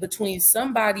differentiate between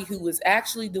somebody who is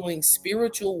actually doing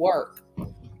spiritual work,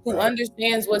 who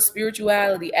understands what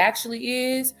spirituality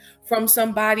actually is, from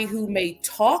somebody who may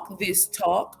talk this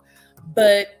talk,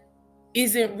 but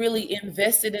isn't really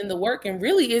invested in the work and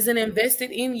really isn't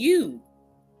invested in you,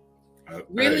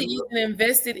 really isn't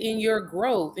invested in your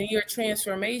growth, in your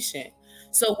transformation.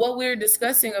 So what we're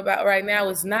discussing about right now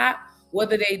is not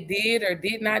whether they did or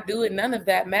did not do it. None of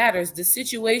that matters. The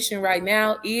situation right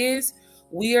now is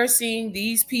we are seeing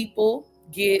these people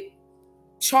get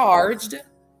charged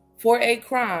for a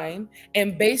crime,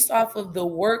 and based off of the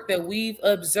work that we've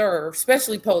observed,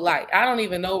 especially Polight. I don't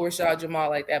even know Rashad Jamal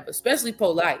like that, but especially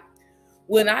Polight.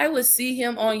 When I would see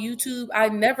him on YouTube, I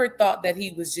never thought that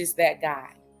he was just that guy,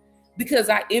 because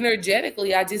I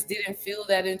just didn't feel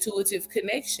that intuitive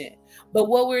connection. But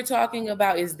what we're talking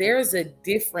about is there's a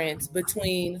difference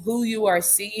between who you are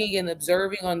seeing and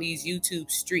observing on these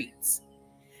YouTube streets.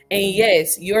 And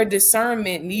yes, your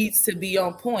discernment needs to be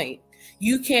on point.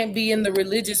 You can't be in the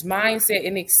religious mindset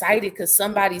and excited because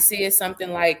somebody said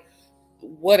something like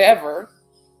whatever.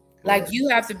 Like, you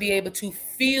have to be able to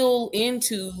feel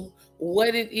into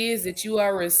what it is that you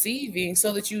are receiving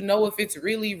so that you know if it's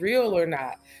really real or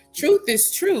not. Truth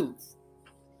is truth.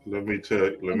 Let me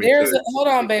tell you. Hold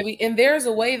on, baby. And there's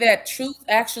a way that truth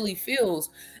actually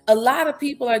feels. A lot of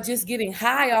people are just getting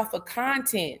high off of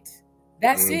content.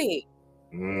 That's it.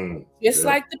 Just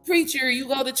like the preacher, you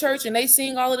go to church and they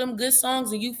sing all of them good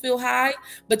songs and you feel high,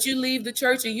 but you leave the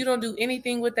church and you don't do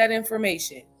anything with that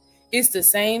information. It's the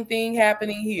same thing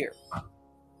happening here.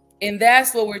 And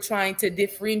that's what we're trying to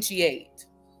differentiate.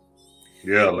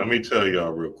 Yeah, let me tell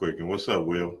y'all real quick. And what's up,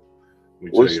 Will?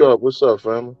 What's up,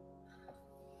 family?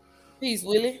 Peace,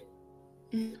 Willie.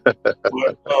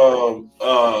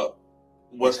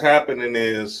 What's happening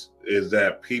is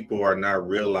that people are not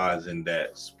realizing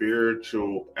that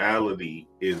spirituality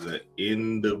is an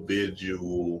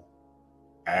individual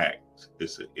act.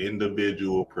 It's an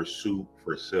individual pursuit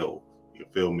for self. You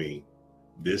feel me?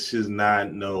 This is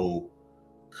not no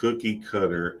cookie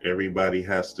cutter. Everybody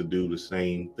has to do the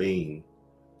same thing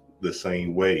the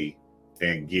same way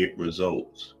and get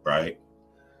results, right?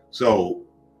 So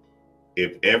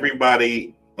if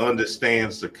everybody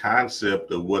understands the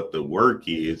concept of what the work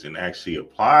is and actually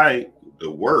apply the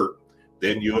work,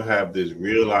 then you'll have this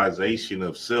realization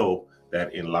of self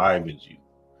that enlivens you.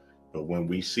 But when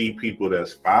we see people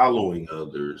that's following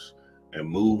others and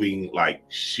moving like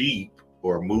sheep,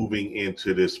 or moving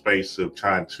into this space of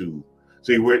trying to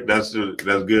see, that's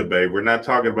good, babe. We're not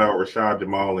talking about Rashad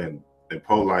Jamal and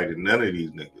Polight and none of these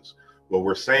niggas. What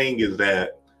we're saying is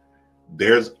that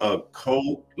there's a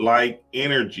cult-like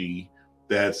energy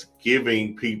that's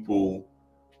giving people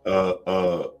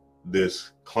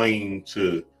this claim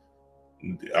to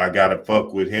I gotta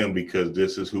fuck with him because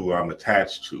this is who I'm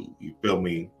attached to. You feel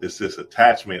me? It's this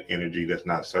attachment energy that's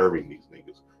not serving these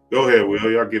niggas. Go ahead,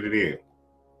 Will. Y'all get it in.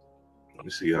 Let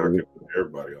me see how I can put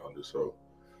everybody on this. So,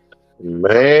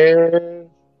 man.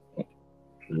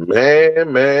 Will,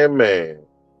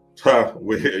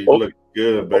 you look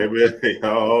good, baby.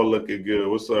 Y'all looking good.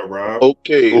 What's up, Rob?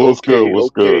 Okay. What's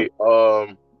good?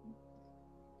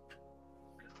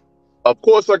 Of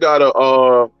course,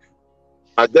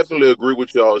 I definitely agree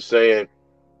with y'all saying,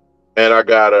 and I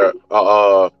gotta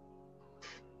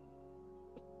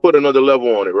put another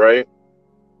level on it, right?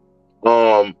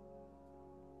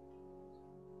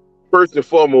 First and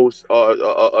foremost,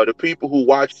 the people who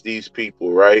watch these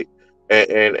people, right?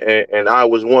 And I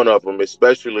was one of them,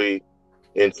 especially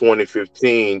in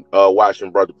 2015, watching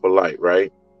Brother Polight,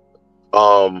 right?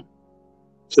 So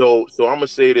I'm gonna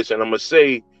say this, and I'm gonna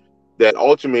say that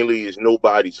ultimately it's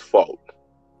nobody's fault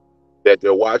that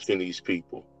they're watching these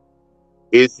people.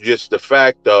 It's just the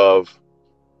fact of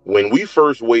when we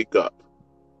first wake up,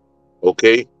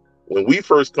 okay? When we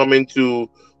first come into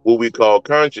what we call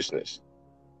consciousness,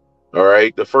 all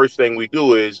right? The first thing we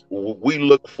do is we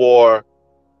look for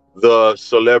the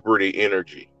celebrity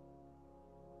energy,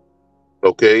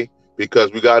 okay?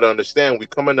 Because we got to understand we're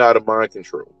coming out of mind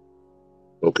control,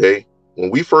 okay?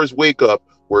 When we first wake up,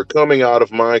 we're coming out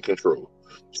of mind control.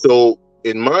 So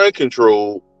in mind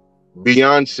control,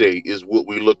 Beyonce is what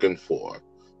we're looking for.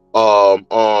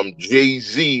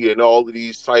 Jay-Z and all of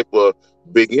these type of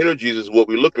big energies is what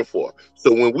we're looking for.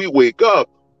 So when we wake up,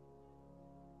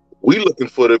 we looking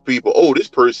for the people. Oh, this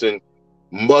person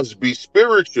must be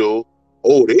spiritual.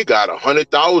 Oh, they got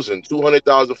 100,000,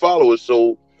 200,000 followers.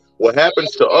 So what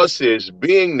happens to us is,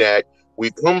 being that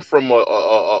we come from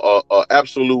a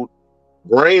absolute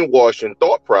brainwashing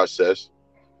thought process,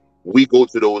 we go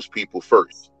to those people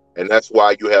first. And that's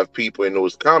why you have people in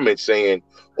those comments saying,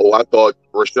 oh, I thought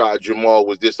Rashad Jamal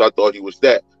was this, I thought he was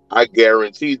that. I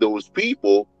guarantee those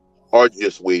people are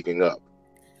just waking up.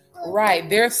 Right.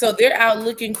 They're out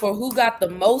looking for who got the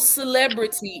most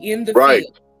celebrity in the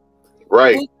field.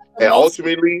 Right. And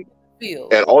ultimately,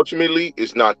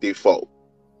 it's not their fault.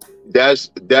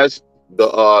 That's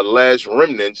the last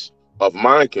remnants of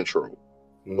mind control.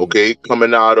 Okay,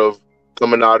 coming out of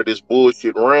this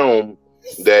bullshit realm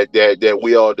that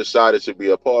we all decided to be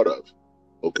a part of.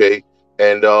 Okay,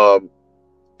 and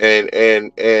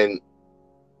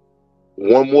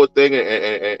one more thing,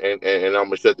 and I'm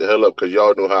gonna shut the hell up because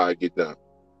y'all know how I get down.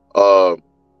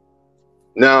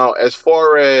 Now, as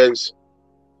far as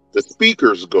the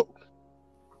speakers go,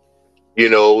 you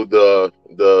know, the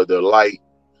Light,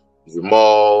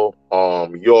 Jamal,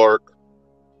 York,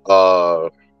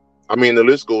 I mean, the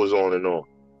list goes on and on.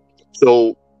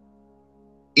 So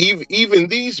even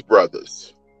these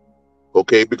brothers,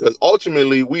 okay, because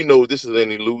ultimately we know this is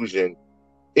an illusion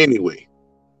anyway,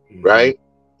 right?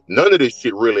 None of this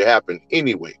shit really happened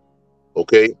anyway,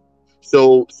 okay?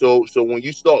 So when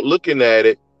you start looking at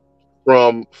it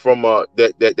from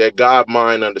that God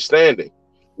mind understanding,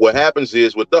 what happens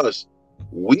is with us,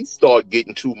 we start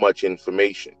getting too much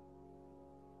information,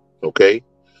 okay?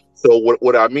 So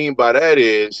what I mean by that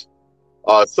is,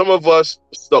 some of us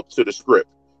stuck to the script.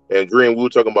 And Dream, we were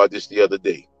talking about this the other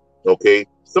day. Okay.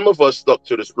 Some of us stuck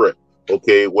to the script.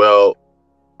 Okay. Well,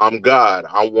 I'm God.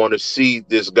 I want to see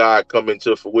this God come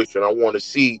into fruition. I want to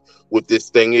see what this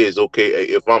thing is. Okay.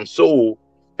 If I'm soul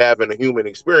having a human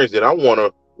experience, then I want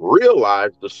to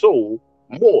realize the soul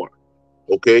more.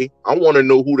 Okay. I want to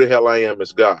know who the hell I am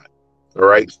as God. All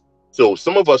right. So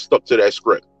some of us stuck to that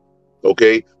script.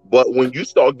 Okay. But when you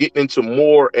start getting into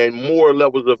more and more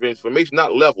levels of information,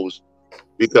 not levels,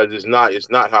 because it's not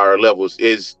higher levels,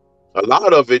 is a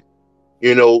lot of it,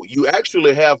 you know, you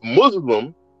actually have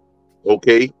Muslim,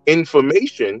 okay,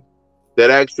 information that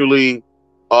actually,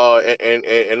 and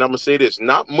I'm gonna say this,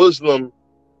 not Muslim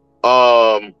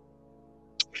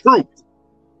truth,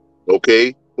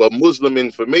 okay, but Muslim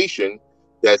information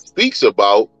that speaks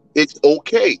about it's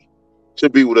okay to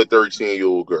be with a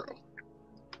 13-year-old girl.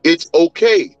 It's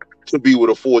okay to be with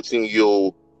a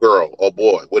 14-year-old girl or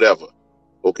boy, whatever.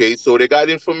 Okay, so they got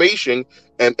information,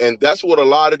 and that's what a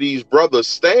lot of these brothers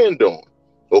stand on.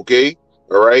 Okay,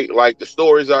 all right, like the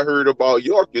stories I heard about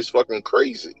York is fucking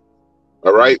crazy.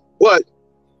 All right, but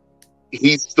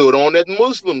he stood on that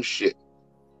Muslim shit.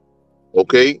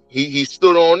 Okay, he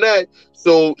stood on that.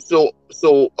 So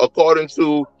according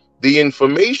to the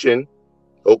information,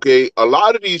 okay, a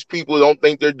lot of these people don't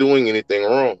think they're doing anything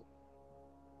wrong.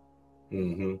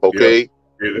 Okay,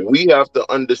 we have to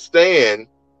understand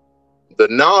the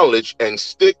knowledge and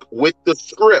stick with the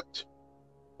script.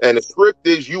 And the script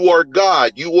is, you are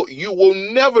God. You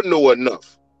will never know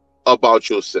enough about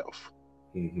yourself.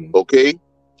 Mm-hmm. Okay?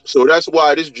 So that's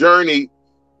why this journey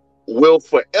will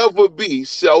forever be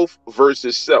self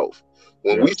versus self.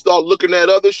 When we start looking at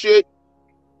other shit,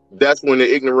 that's when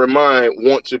the ignorant mind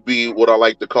want to be what I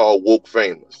like to call woke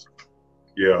famous.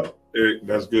 Yeah,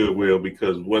 that's good, Will,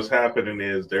 because what's happening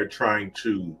is they're trying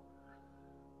to,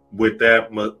 with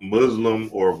that Muslim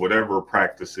or whatever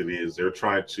practice it is, they're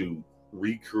trying to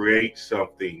recreate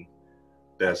something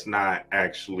that's not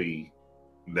actually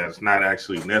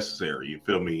necessary. You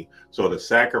feel me? So the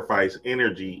sacrifice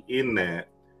energy in that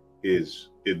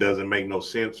it doesn't make no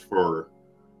sense for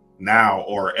now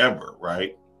or ever,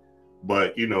 right?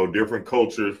 But different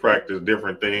cultures practice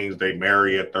different things. They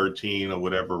marry at 13 or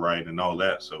whatever, right? And all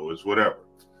that. So it's whatever.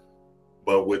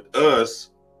 But with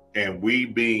us, and we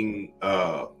being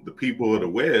the people of the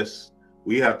West,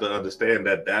 we have to understand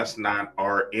that that's not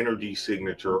our energy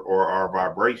signature or our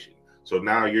vibration. So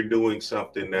now you're doing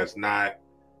something that's not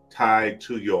tied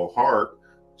to your heart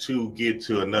to get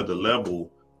to another level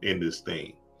in this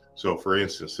thing. So for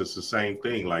instance, it's the same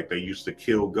thing. Like they used to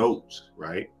kill goats,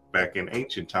 right? Back in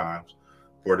ancient times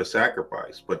for the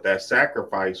sacrifice. But that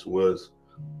sacrifice was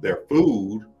their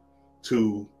food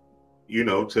to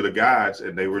the gods,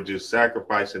 and they were just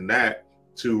sacrificing that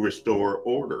to restore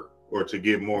order or to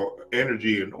get more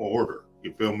energy and order.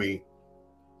 You feel me?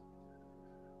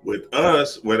 With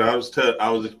us, when I was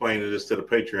explaining this to the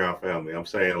Patreon family, I'm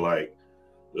saying like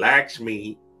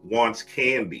Lakshmi wants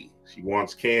candy. She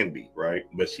wants candy, right?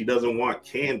 But she doesn't want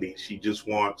candy. She just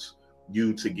wants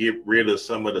you to get rid of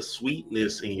some of the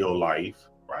sweetness in your life,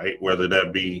 right? Whether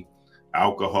that be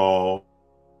alcohol,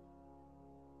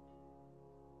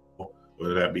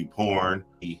 whether that be porn,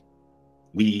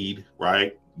 weed,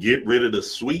 right? Get rid of the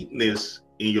sweetness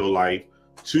in your life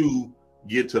to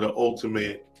get to the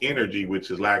ultimate energy,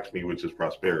 which is Lakshmi, which is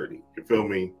prosperity. You feel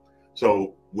me?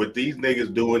 So with these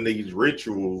niggas doing these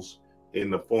rituals in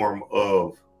the form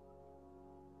of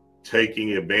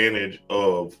taking advantage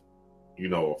of, a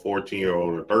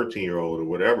 14-year-old or 13-year-old or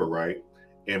whatever, right?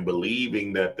 And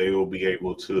believing that they will be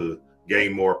able to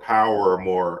gain more power or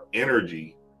more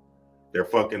energy, they're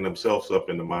fucking themselves up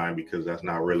in the mind, because that's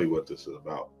not really what this is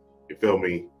about. You feel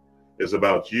me? It's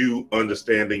about you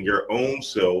understanding your own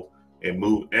self and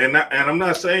move. And I'm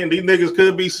not saying these niggas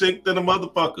could be synced to the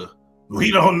motherfucker.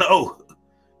 We don't know.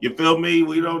 You feel me?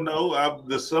 We don't know.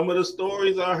 Some of the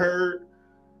stories I heard,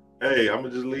 hey, I'm gonna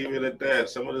just leave it at that.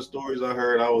 Some of the stories I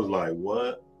heard, I was like,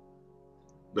 what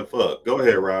the fuck? Go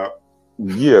ahead, Rob.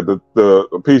 Yeah,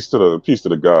 the peace to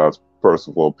the gods. First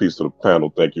of all, peace to the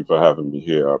panel. Thank you for having me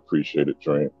here. I appreciate it,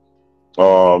 Dream.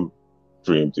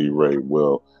 Dream D Ray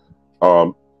Will.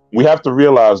 We have to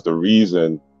realize the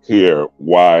reason here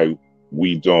why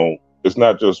we don't. It's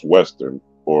not just Western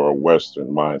or a Western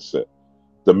mindset.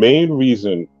 The main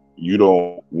reason you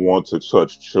don't want to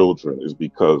touch children is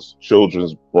because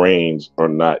children's brains are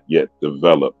not yet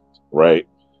developed, right?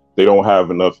 They don't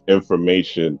have enough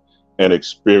information and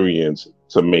experience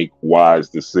to make wise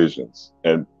decisions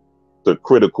and the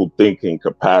critical thinking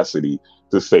capacity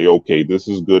to say, okay, this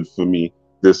is good for me,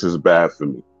 this is bad for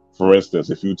me. For instance,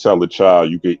 if you tell a child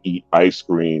you can eat ice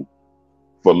cream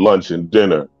for lunch and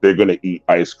dinner, they're going to eat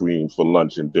ice cream for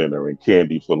lunch and dinner and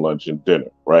candy for lunch and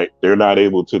dinner, right? They're not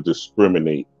able to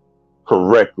discriminate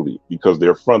correctly because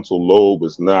their frontal lobe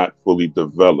is not fully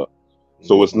developed.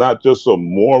 So it's not just a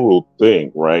moral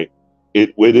thing, right?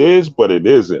 It is, but it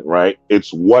isn't, right?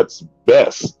 It's what's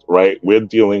best, right? We're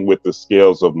dealing with the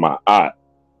scales of Ma'at.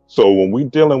 So when we're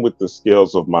dealing with the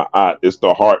scales of Ma'at, it's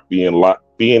the heart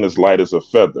being as light as a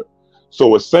feather.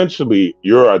 So essentially,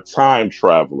 you're a time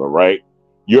traveler, right?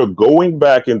 You're going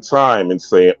back in time and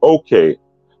saying, okay,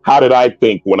 how did I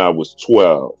think when I was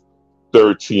 12,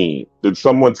 13? Did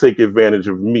someone take advantage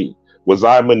of me? Was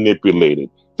I manipulated?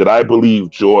 Did I believe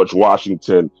George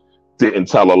Washington didn't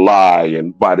tell a lie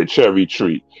and by the cherry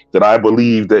tree? Did I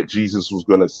believe that Jesus was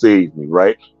going to save me,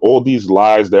 right? All these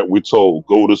lies that we're told,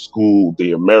 go to school,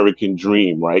 the American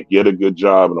dream, right? Get a good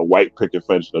job and a white picket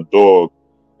fence and a dog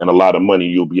and a lot of money,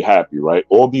 you'll be happy, right?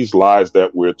 All these lies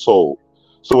that we're told.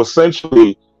 So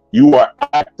essentially, you are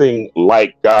acting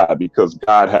like God because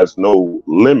God has no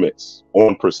limits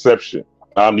on perception,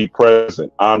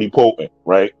 omnipresent, omnipotent,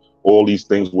 right? All these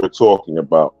things we're talking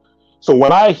about. So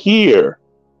when I hear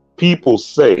people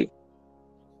say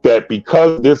that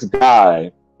because this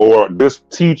guy or this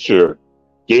teacher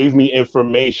gave me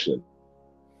information,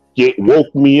 it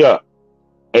woke me up,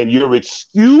 and you're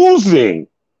excusing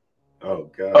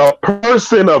a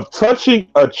person of touching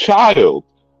a child,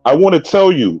 I want to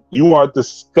tell you, you are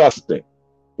disgusting.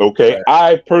 Okay.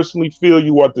 I personally feel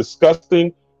you are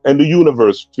disgusting and the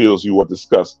universe feels you are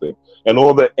disgusting, and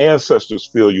all the ancestors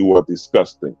feel you are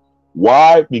disgusting.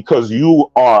 Why? Because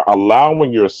you are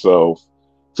allowing yourself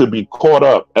to be caught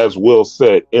up, as Will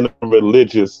said, in a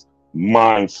religious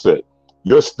mindset.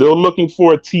 You're still looking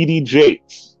for a TD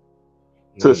Jakes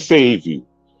to save you.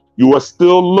 You are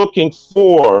still looking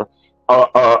for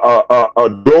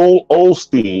a Joel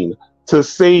Osteen to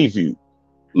save you.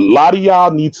 A lot of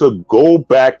y'all need to go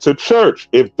back to church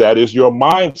if that is your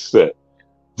mindset.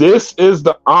 This is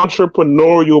the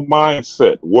entrepreneurial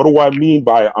mindset. What do I mean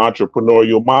by an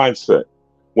entrepreneurial mindset?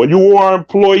 When you are an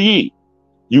employee,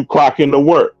 you clock into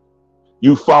work.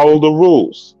 You follow the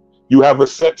rules. You have a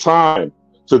set time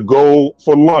to go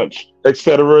for lunch,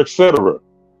 etc., etc.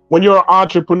 When you're an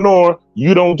entrepreneur,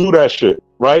 you don't do that shit,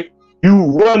 right? You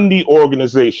run the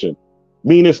organization.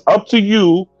 Meaning it's up to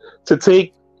you to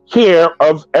take care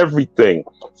of everything,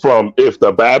 from if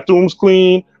the bathroom's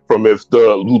clean, from if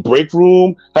the break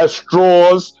room has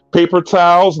straws, paper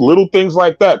towels, little things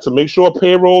like that, to make sure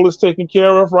payroll is taken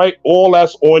care of, right? All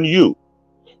that's on you.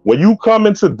 When you come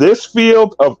into this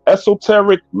field of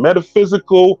esoteric,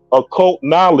 metaphysical, occult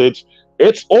knowledge,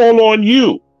 it's all on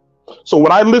you. So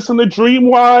when I listen to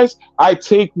Dreamwise, I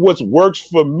take what works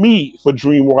for me for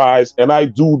Dreamwise and I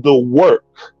do the work.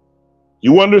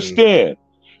 You understand?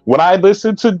 When I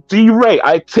listen to D-Ray,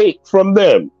 I take from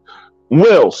them.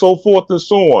 Will, so forth and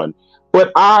so on.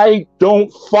 But I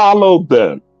don't follow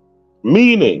them.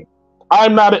 Meaning,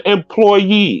 I'm not an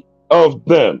employee of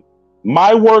them.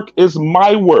 My work is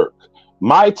my work.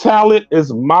 My talent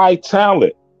is my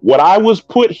talent. What I was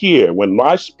put here, when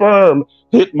my sperm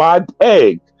hit my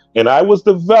egg and I was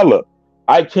developed,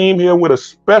 I came here with a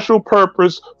special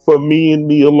purpose for me and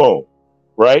me alone,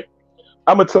 right?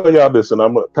 I'm going to tell y'all this and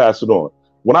I'm going to pass it on.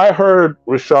 When I heard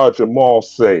Rashad Jamal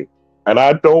say, and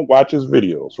I don't watch his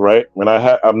videos, right? When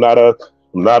I'm not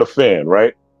a fan,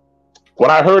 right? When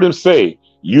I heard him say,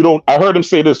 I heard him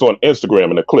say this on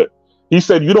Instagram in a clip. He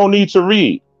said, you don't need to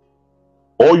read.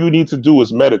 All you need to do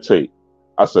is meditate.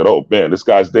 I said, oh man, this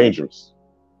guy's dangerous.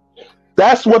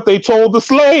 That's what they told the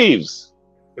slaves.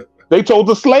 They told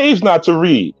the slaves not to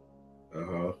read.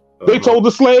 They told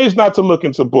the slaves not to look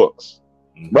into books,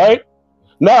 right?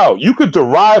 Now, you could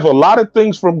derive a lot of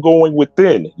things from going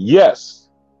within, yes.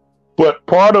 But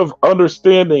part of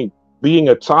understanding being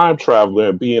a time traveler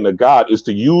and being a god is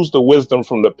to use the wisdom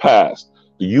from the past,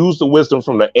 to use the wisdom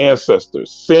from the ancestors.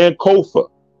 Sankofa.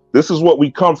 This is what we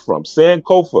come from.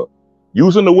 Sankofa.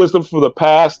 Using the wisdom from the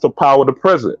past to power the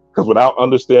present. Because without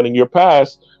understanding your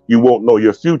past, you won't know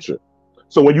your future.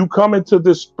 So when you come into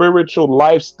this spiritual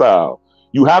lifestyle,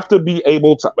 you have to be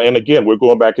able to, and again, we're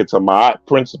going back into my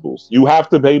principles. You have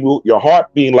to be able, your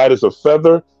heart being light as a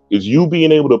feather is you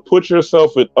being able to put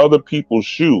yourself in other people's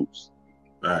shoes.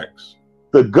 Facts.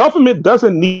 The government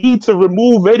doesn't need to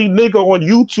remove any nigga on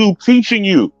YouTube teaching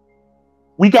you.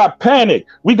 We got Panic.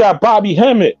 We got Bobby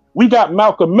Hemmett. We got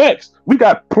Malcolm X. We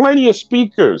got plenty of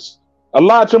speakers.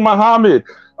 Elijah Muhammad,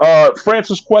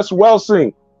 Francis Quest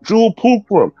Welsing, Jewel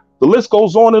Pookrum. The list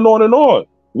goes on and on and on.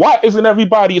 Why isn't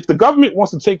everybody, if the government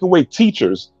wants to take away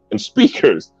teachers and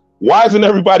speakers, why isn't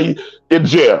everybody in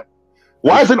jail?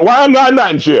 Why am I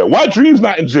not in jail? Why Dream's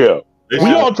not in jail?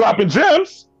 We all dropping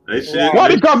gems. Why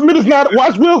the government is not, why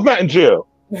is Will's not in jail?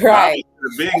 Right.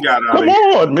 Come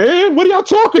on, man. What are y'all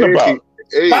talking about?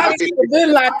 Bobby should have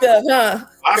been locked up, huh?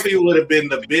 Bobby would have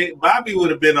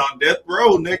been on death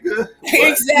row, nigga.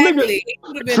 Exactly.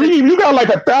 Dream, you got like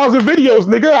 1,000 videos,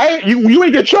 nigga. You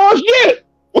ain't get charged yet.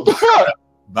 What the fuck?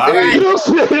 Bobby, you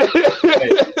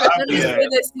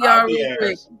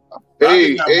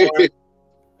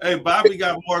know Bobby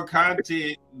got more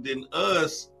content than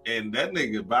us, and that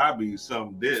nigga Bobby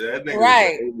something did. That nigga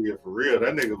was for real.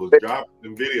 That nigga was dropping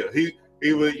the video.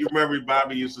 He was. You remember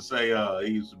Bobby used to say,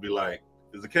 he used to be like,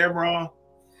 "Is the camera on?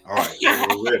 All right,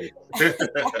 we're ready."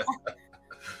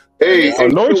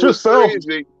 Anoint yourself.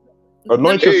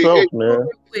 Anoint yourself, man.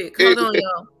 Quick, hold on,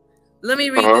 y'all. Let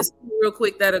me read this real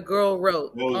quick that a girl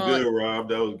wrote. That was good, Rob.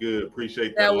 That was good.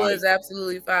 Appreciate that. That was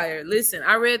absolutely fire. Listen,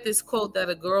 I read this quote that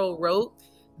a girl wrote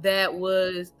that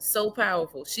was so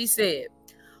powerful. She said,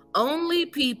 "Only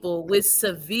people with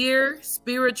severe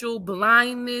spiritual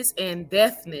blindness and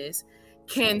deafness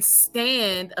can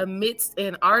stand amidst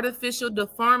an artificial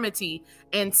deformity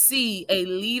and see a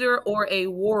leader or a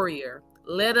warrior,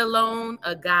 let alone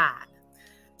a god."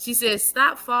 She says,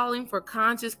 "Stop falling for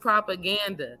conscious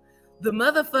propaganda. The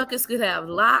motherfuckers could have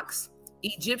locks,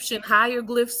 Egyptian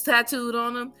hieroglyphs tattooed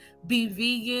on them, be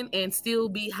vegan, and still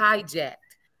be hijacked."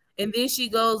 And then she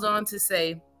goes on to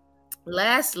say,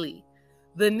 "Lastly,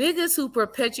 The niggas who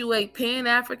perpetuate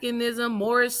Pan-Africanism,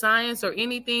 Moorish science, or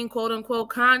anything quote unquote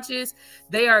conscious,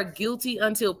 they are guilty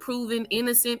until proven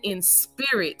innocent in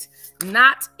spirit,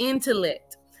 not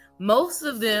intellect. Most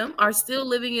of them are still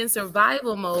living in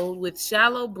survival mode with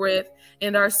shallow breath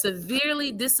and are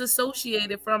severely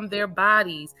disassociated from their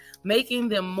bodies, making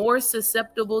them more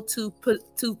susceptible to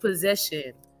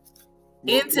possession.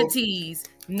 Entities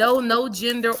know no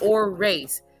gender or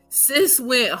race. Sis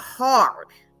went hard.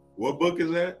 What book is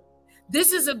that?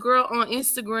 This is a girl on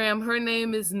Instagram. Her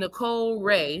name is Nicole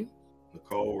Ray.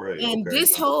 Nicole Ray. And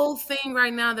this whole thing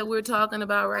right now that we're talking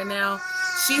about right now,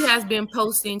 she has been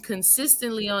posting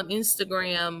consistently on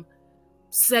Instagram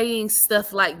saying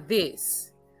stuff like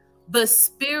this. But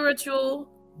spiritual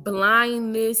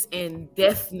blindness and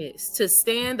deafness to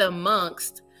stand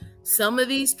amongst some of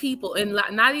these people, and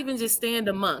not even just stand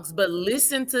amongst, but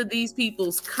listen to these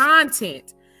people's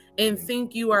content and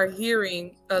think you are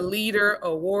hearing a leader,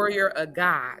 a warrior, a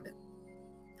god.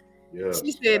 Yeah,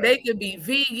 she said they could be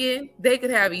vegan, they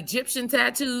could have Egyptian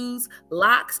tattoos,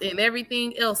 locks, and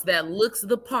everything else that looks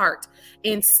the part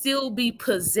and still be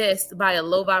possessed by a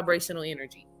low vibrational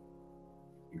energy.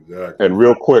 Exactly. And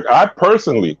real quick, I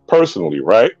personally,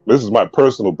 right? This is my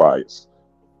personal bias.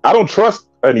 I don't trust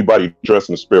anybody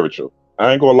dressing spiritual.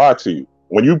 I ain't gonna lie to you.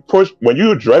 When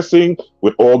you're dressing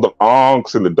with all the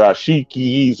ankhs and the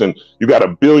dashikis and you got a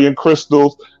billion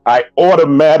crystals, I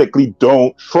automatically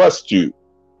don't trust you.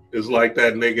 It's like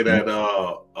that nigga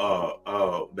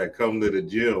that come to the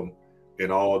gym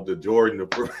and all the Jordan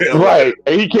right,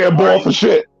 and he can't ball for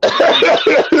shit.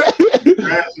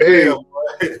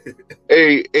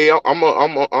 hey,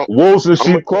 I'm wolves in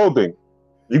sheep clothing.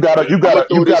 You gotta vet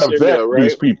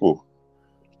these people.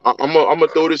 I'm gonna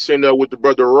throw this in there with the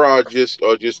brother Rod just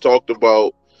talked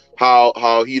about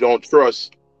how he don't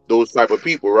trust those type of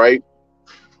people, right?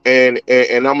 And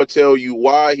I'm gonna tell you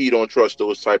why he don't trust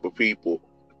those type of people.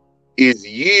 Is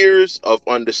years of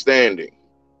understanding,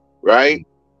 right?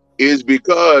 Is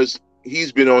because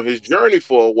he's been on his journey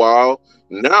for a while.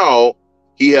 Now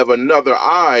he have another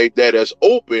eye that is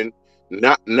open.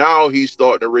 Now he's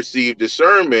starting to receive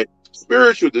discernment,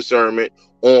 spiritual discernment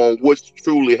on what's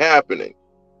truly happening.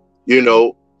 You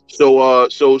know, so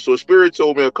Spirit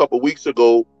told me a couple weeks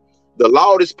ago, the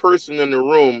loudest person in the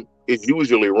room is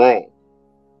usually wrong.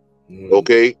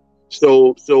 Okay.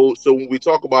 So when we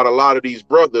talk about a lot of these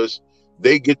brothers,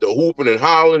 they get the hooping and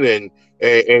howling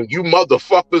and you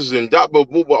motherfuckers and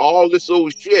all this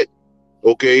old shit.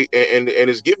 Okay. And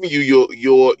it's giving you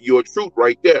your truth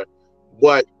right there.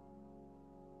 But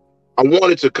I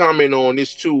wanted to comment on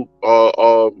this too,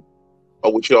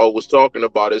 what y'all was talking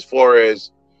about as far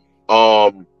as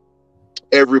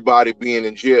everybody being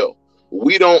in jail.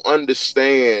 We don't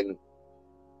understand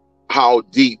how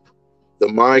deep the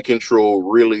mind control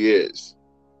really is,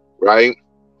 right?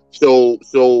 So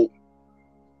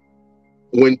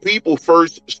when people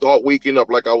first start waking up,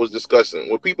 like I was discussing,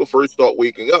 when people first start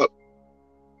waking up,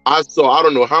 I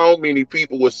don't know how many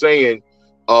people were saying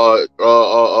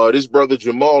this brother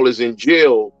Jamal is in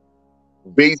jail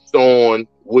based on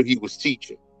what he was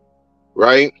teaching,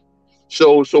 right?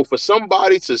 So for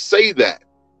somebody to say that,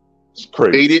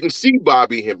 they didn't see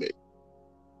Bobby Hemmett.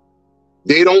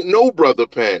 They don't know Brother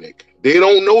Panic. They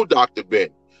don't know Dr. Ben.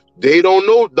 They don't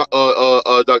know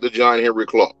Dr. John Henry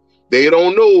Clark. They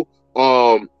don't know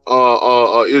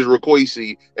Israel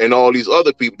Kwesi and all these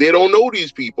other people. They don't know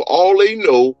these people. All they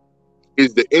know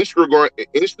is the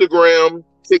Instagram,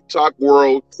 TikTok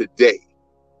world today.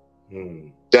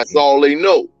 That's all they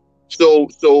know. So,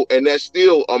 and that's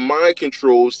still a mind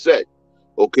control set.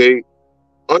 Okay.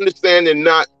 Understanding,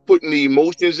 not putting the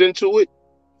emotions into it,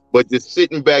 but just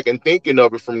sitting back and thinking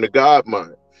of it from the God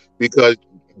mind, because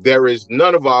there is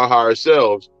none of our higher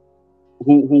selves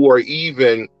who are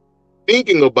even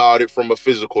thinking about it from a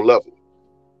physical level.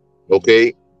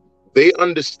 Okay. They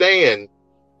understand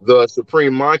the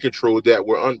supreme mind control that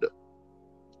we're under.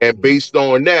 And based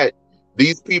on that,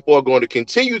 these people are going to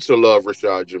continue to love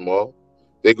Rashad Jamal.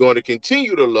 They're going to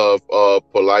continue to love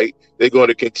Polight. They're going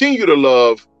to continue to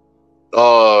love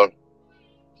I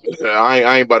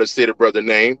ain't about to say the brother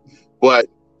name, but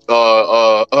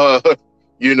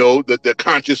you know, the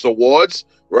conscious awards,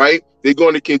 right? They're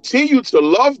going to continue to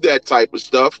love that type of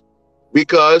stuff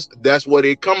because that's where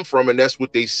they come from and that's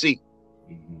what they see.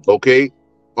 Okay.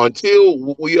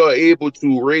 Until we are able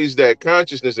to raise that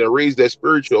consciousness and raise that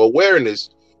spiritual awareness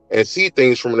and see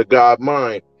things from the God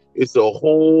mind, it's a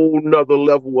whole nother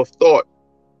level of thought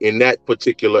in that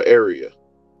particular area,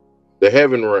 the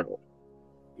heaven realm.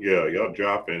 Yeah, y'all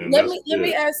dropping. And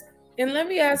let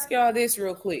me ask y'all this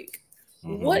real quick.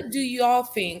 What do y'all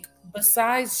think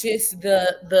besides just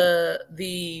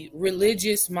the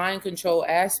religious mind control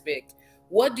aspect,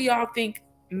 what do y'all think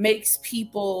makes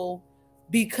people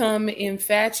become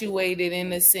infatuated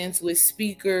in a sense with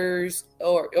speakers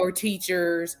or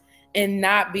teachers and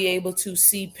not be able to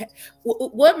see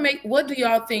what do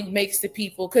y'all think makes the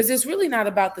people, because it's really not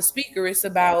about the speaker, it's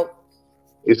about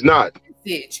it's not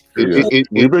message.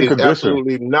 It's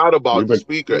absolutely not about the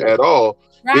speaker at all.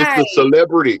 Right. It's the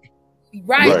celebrity.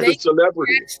 Right. It's the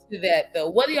celebrity. To that though.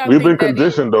 What do y'all We've think been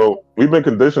conditioned though. We've been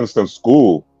conditioned since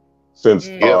school, since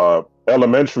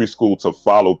elementary school, to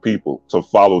follow people, to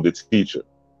follow the teacher,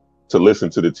 to listen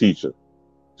to the teacher,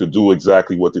 to do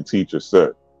exactly what the teacher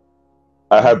said.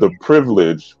 I had the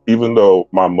privilege, even though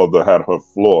my mother had her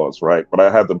flaws, right? But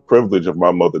I had the privilege of my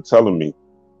mother telling me,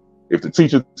 if the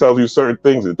teacher tells you certain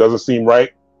things, it doesn't seem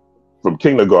right from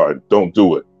kindergarten, don't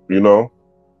do it, you know?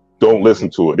 Don't listen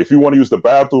to it. If you want to use the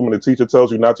bathroom and the teacher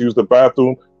tells you not to use the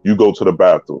bathroom, you go to the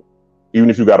bathroom, even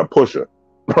if you got to push her,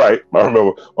 right? I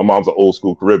remember my mom's an old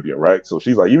school Caribbean, right? So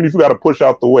she's like, even if you got to push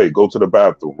out the way, go to the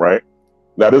bathroom, right?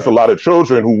 Now, there's a lot of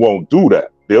children who won't do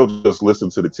that. They'll just listen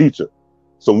to the teacher.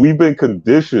 So we've been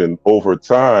conditioned over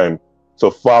time to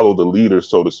follow the leader,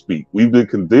 so to speak. We've been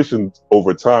conditioned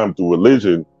over time through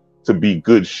religion to be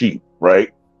good sheep,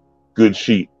 right? Good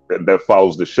sheep that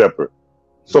follows the shepherd.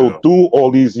 So through all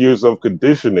these years of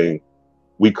conditioning,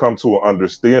 we come to an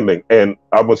understanding. And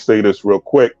I'm going to say this real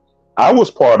quick. I was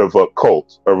part of a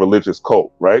cult, a religious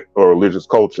cult, right? Or religious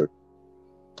culture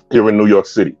here in New York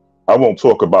City. I won't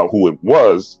talk about who it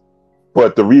was,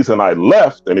 but the reason I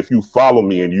left, and if you follow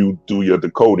me and you do your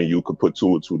decoding, you could put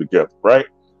two and two together, right?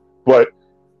 But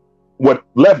what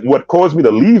caused me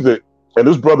to leave it, and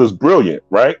this brother's brilliant,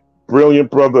 right?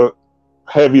 Brilliant brother,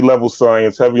 heavy level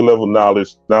science, heavy level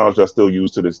knowledge I still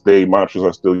use to this day, mantras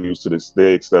I still use to this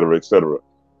day, et cetera, et cetera.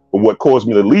 But what caused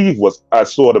me to leave was I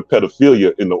saw the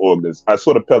pedophilia in the organization. I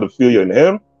saw the pedophilia in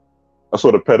him. I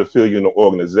saw the pedophilia in the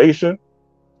organization.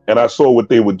 And I saw what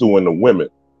they were doing to women.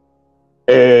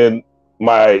 And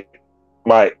my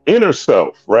inner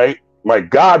self, right? My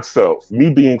God self, me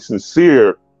being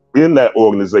sincere in that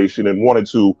organization and wanted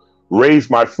to raise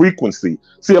my frequency.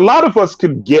 See, a lot of us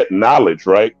can get knowledge,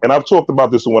 right? And I've talked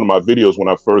about this in one of my videos when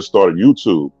I first started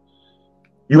YouTube.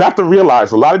 You have to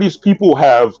realize a lot of these people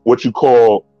have what you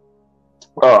call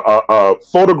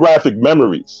photographic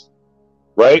memories,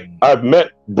 right? I've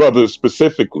met brothers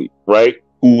specifically, right,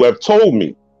 who have told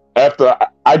me after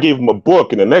I gave them a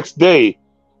book, and the next day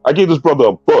I gave this brother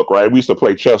a book, right? We used to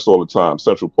play chess all the time,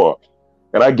 Central Park.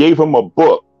 And I gave him a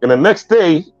book. And the next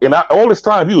day, all this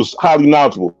time, he was highly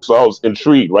knowledgeable. So I was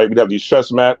intrigued, right? We'd have these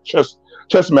chess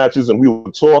matches and we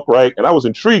would talk, right? And I was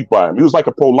intrigued by him. He was like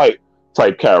a Polight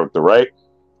type character, right?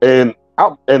 And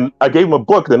I gave him a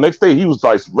book. The next day, he was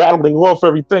like rattling off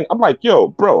everything. I'm like, yo,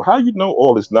 bro, how you know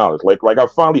all this knowledge? Like I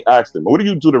finally asked him, what do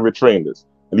you do to retrain this?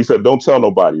 And he said, don't tell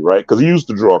nobody, right? Because he used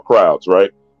to draw crowds,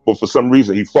 right? But for some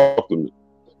reason, he fucked with me.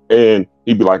 And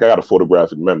he'd be like, I got a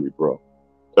photographic memory, bro.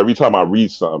 Every time I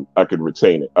read something, I could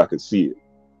retain it. I could see it.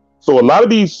 So a lot of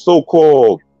these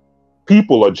so-called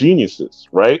people are geniuses,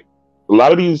 right? A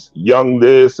lot of these young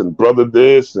this and brother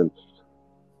this and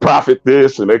prophet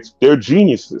this, and they're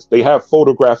geniuses. They have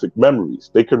photographic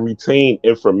memories. They can retain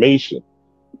information.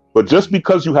 But just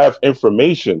because you have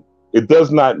information, it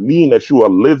does not mean that you are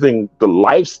living the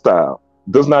lifestyle.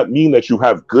 It does not mean that you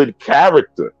have good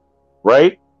character,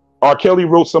 right? R. Kelly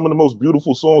wrote some of the most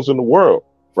beautiful songs in the world,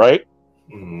 right?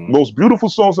 Most beautiful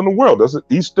songs in the world.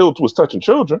 He still was touching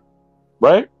children,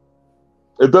 right?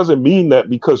 It doesn't mean that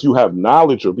because you have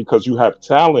knowledge or because you have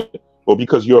talent or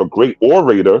because you're a great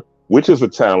orator, which is a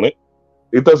talent,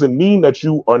 it doesn't mean that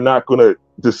you are not going to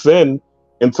descend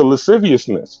into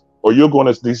lasciviousness or you're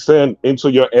going to descend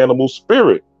into your animal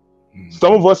spirit.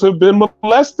 Some of us have been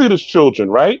molested as children,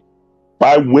 right?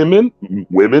 By women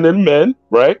and men,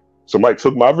 right? Somebody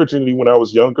took my virginity when I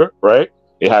was younger, right?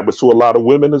 It happens to a lot of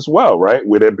women as well, right?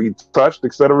 Where they're being touched,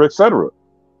 et cetera, et cetera.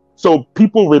 So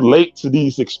people relate to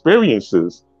these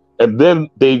experiences and then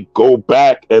they go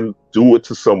back and do it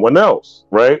to someone else,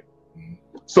 right?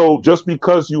 So just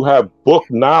because you have book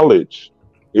knowledge,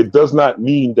 it does not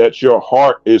mean that your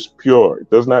heart is pure.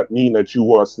 It does not mean that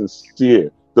you are sincere.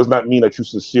 It does not mean that you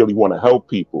sincerely want to help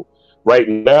people. Right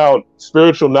now,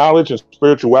 spiritual knowledge and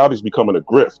spirituality is becoming a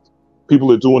grift.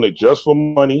 People are doing it just for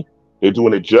money. They're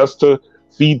doing it just to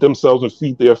feed themselves and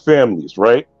feed their families,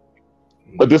 right?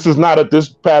 But this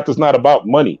path is not about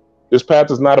money. This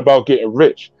path is not about getting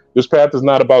rich. This path is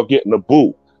not about getting a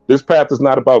boo. This path is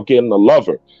not about getting a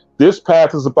lover. This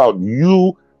path is about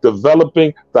you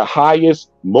developing the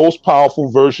highest, most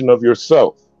powerful version of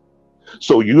yourself.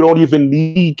 So you don't even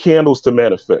need candles to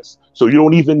manifest. So you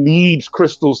don't even need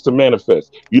crystals to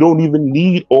manifest. You don't even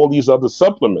need all these other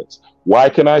supplements. Why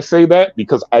can I say that?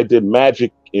 Because I did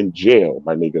magic in jail,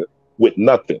 my nigga, with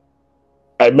nothing.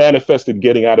 I manifested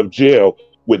getting out of jail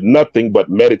with nothing but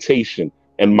meditation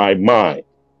and my mind.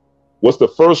 What's the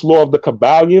first law of the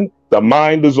Kabbalion? The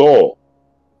mind is all.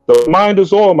 The mind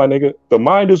is all, my nigga. The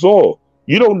mind is all.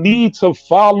 You don't need to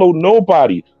follow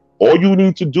nobody. All you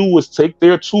need to do is take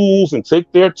their tools and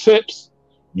take their tips,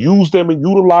 use them and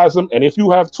utilize them. And if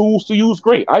you have tools to use,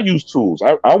 great. I use tools.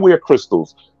 I wear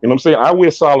crystals. You know what I'm saying? I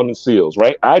wear Solomon seals,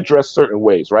 right? I dress certain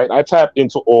ways, right? I tap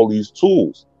into all these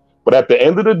tools. But at the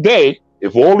end of the day,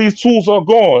 if all these tools are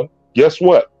gone, guess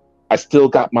what? I still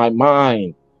got my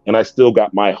mind and I still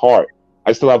got my heart.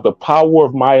 I still have the power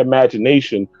of my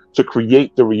imagination to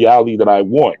create the reality that I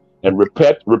want. And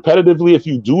repetitively, if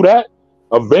you do that,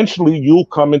 eventually you'll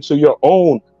come into your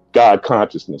own God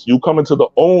consciousness. You'll come into the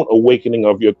own awakening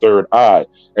of your third eye.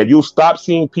 And you'll stop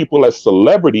seeing people as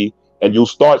celebrity and you'll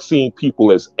start seeing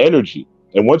people as energy.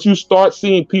 And once you start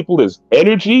seeing people as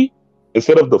energy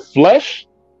instead of the flesh,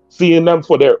 seeing them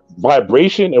for their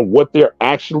vibration and what they're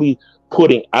actually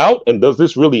putting out, and does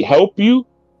this really help you?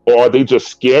 Or are they just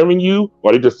scaring you? Or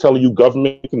are they just telling you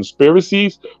government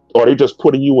conspiracies? Or are they just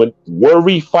putting you in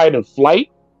worry, fight, and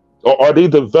flight? Or are they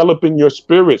developing your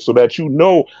spirit so that you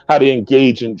know how to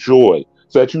engage in joy,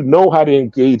 so that you know how to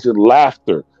engage in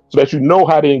laughter, so that you know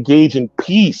how to engage in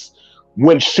peace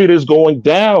when shit is going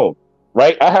down,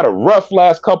 right? I had a rough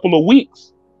last couple of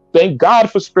weeks. Thank God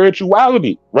for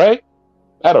spirituality, right?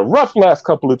 I had a rough last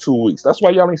couple of 2 weeks. That's why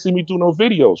y'all ain't see me do no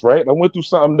videos, right? I went through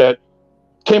something that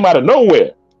came out of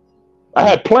nowhere. I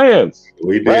had plans.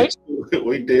 We did. Right?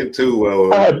 We did too.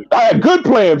 Well, I had good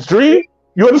plans, Dream.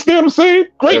 You understand what I'm saying?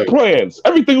 Great plans.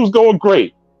 Everything was going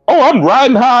great. Oh, I'm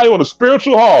riding high on a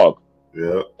spiritual hog.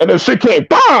 Yeah. And then shit came,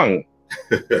 bang!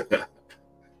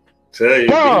 Tell you.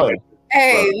 Bang!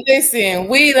 Hey, listen,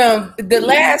 we the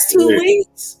last 2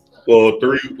 weeks.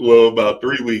 Well, about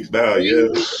 3 weeks now. Yeah.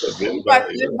 About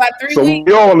 3 So weeks.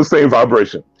 we're all on the same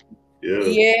vibration. Yeah.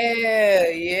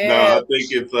 No, I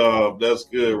think it's that's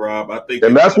good, Rob. I think,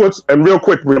 and that's what's, and real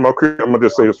quick, I'm gonna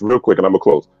just say this real quick, and I'm gonna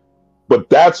close. But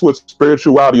that's what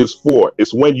spirituality is for.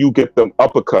 It's when you get them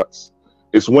uppercuts.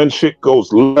 It's when shit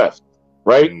goes left,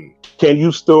 right? Can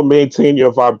you still maintain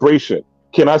your vibration?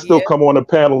 Can I still come on the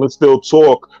panel and still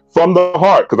talk from the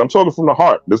heart? Because I'm talking from the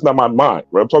heart. This is not my mind,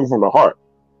 right? I'm talking from the heart.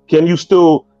 Can you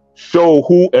still show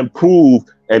who and prove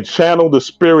and channel the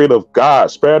spirit of God,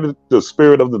 the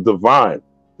spirit of the divine,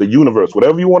 the universe,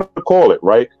 whatever you want to call it,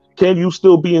 right? Can you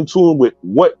still be in tune with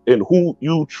what and who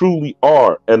you truly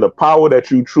are and the power that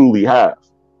you truly have?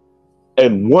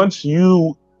 And once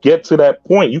you get to that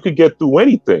point, you could get through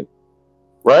anything,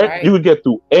 right? You could get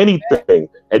through anything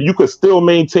and you could still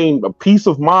maintain a peace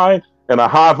of mind and a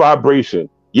high vibration.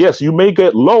 Yes, you may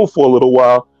get low for a little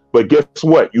while, but guess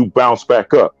what? You bounce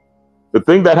back up. The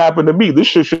thing that happened to me, this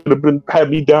shit should have had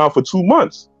me down for 2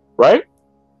 months, right?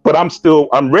 But I'm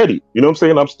ready. You know what I'm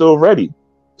saying? I'm still ready.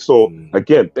 So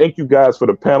again, thank you guys for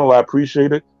the panel. I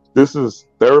appreciate it. This is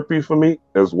therapy for me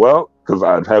as well, because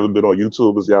I haven't been on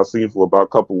YouTube, as y'all seen, for about a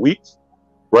couple weeks,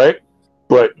 right?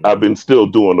 But I've been still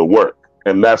doing the work,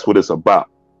 and that's what it's about.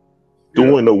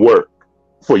 Doing the work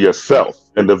for yourself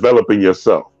and developing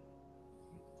yourself.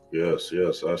 Yes,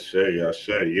 I say.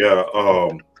 Yeah.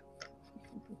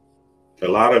 A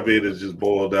lot of it is just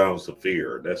boiled down to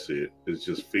fear. That's it. It's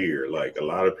just fear. Like, a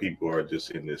lot of people are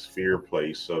just in this fear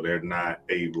place, so they're not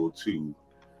able to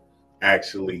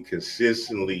actually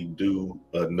consistently do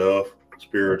enough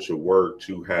spiritual work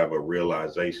to have a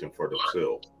realization for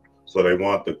themselves. So they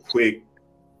want the quick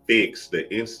fix,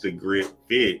 the instant grit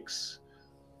fix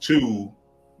to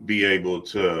be able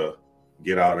to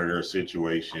get out of their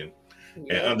situation.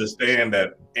 And understand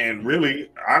that, and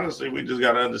really, honestly, we just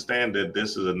got to understand that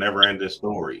this is a never-ending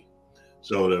story.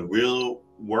 So the real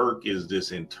work is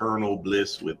this internal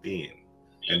bliss within,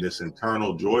 and this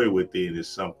internal joy within is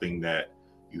something that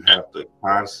you have to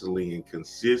constantly and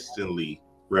consistently,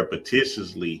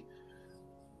 repetitiously,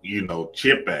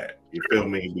 chip at. You feel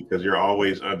me? Because you're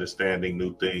always understanding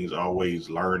new things, always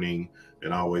learning,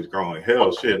 and always growing.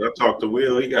 Hell, shit, I talked to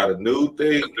Will. He got a new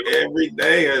thing every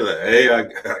day. I was like, hey, I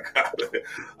got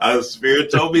it.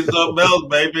 Spirit told me something else,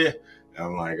 baby. And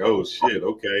I'm like, oh shit,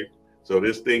 okay. So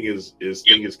this thing is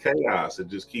chaos. It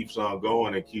just keeps on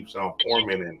going and keeps on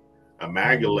forming and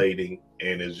amalgamating,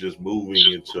 and it's just moving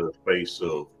into a space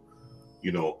of,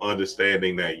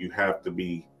 understanding that you have to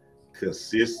be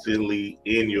consistently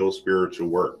in your spiritual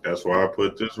work. That's why I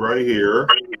put this right here.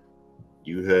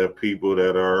 You have people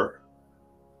that are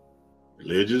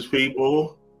religious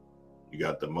people, you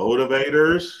got the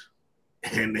motivators,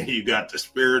 and then you got the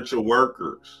spiritual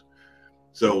workers.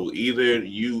 So either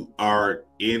you are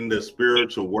in the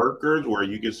spiritual workers where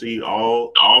you can see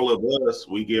all of us,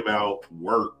 we give out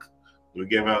work. We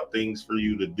give out things for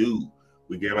you to do.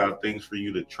 We give out things for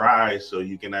you to try so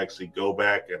you can actually go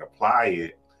back and apply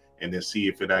it and then see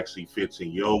if it actually fits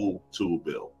in your tool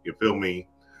belt. You feel me?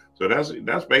 So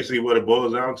that's basically what it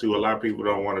boils down to. A lot of people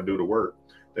don't want to do the work.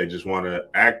 They just want to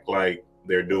act like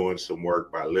they're doing some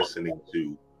work by listening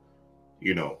to,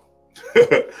 you know,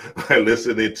 by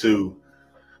listening to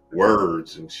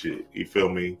words and shit. You feel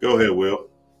me? Go ahead, Will.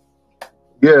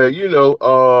 Yeah, you know,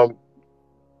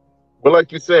 but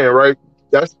like you're saying, right?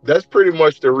 That's pretty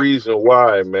much the reason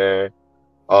why, man.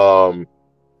 Um,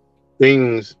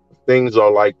 things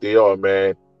are like they are,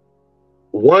 man.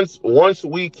 Once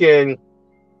we can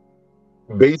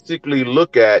basically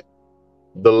look at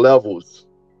the levels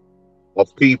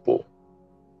of people,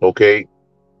 okay,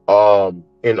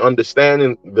 and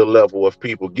understanding the level of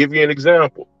people. Give you an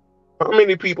example. How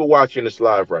many people watching this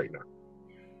live right now?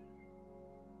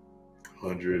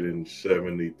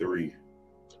 173.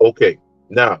 Okay.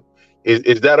 Now,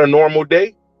 is that a normal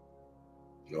day?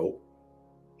 Nope.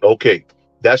 Okay.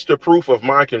 That's the proof of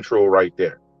mind control right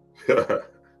there.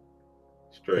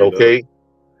 Straight okay. Up.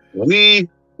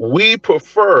 We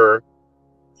prefer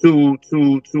to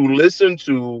listen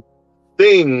to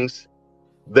things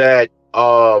that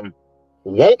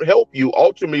won't help you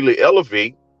ultimately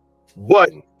elevate. But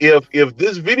if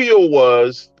this video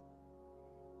was,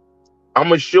 I'm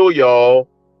gonna show y'all,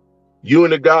 you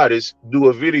and the goddess do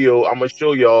a video, I'm gonna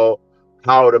show y'all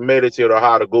how to meditate or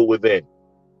how to go within.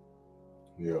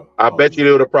 Yeah. I bet you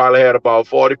they would have probably had about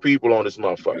 40 people on this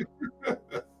motherfucker.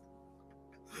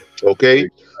 Okay.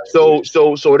 So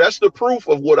that's the proof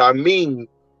of what I mean,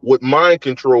 what mind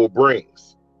control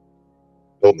brings.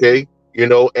 Okay. You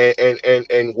know,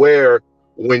 and where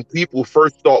when people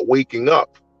first start waking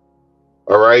up,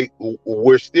 all right,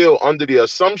 we're still under the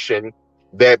assumption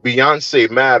that Beyonce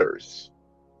matters.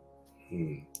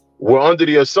 We're under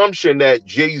the assumption that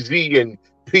Jay-Z and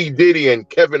P. Diddy and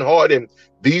Kevin Hart and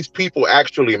these people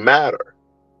actually matter.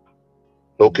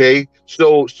 Okay.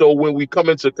 So when we come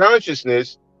into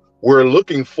consciousness, we're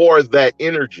looking for that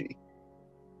energy,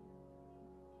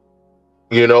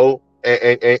 you know,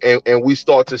 and we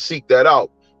start to seek that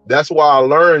out. That's why I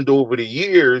learned over the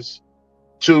years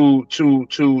to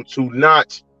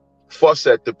not fuss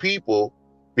at the people,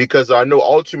 because I know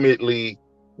ultimately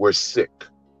we're sick.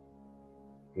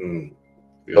 Yep.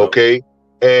 Okay.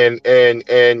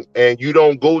 And you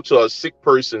don't go to a sick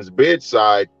person's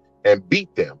bedside and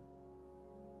beat them.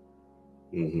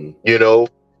 You know,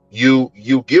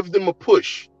 you give them a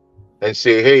push and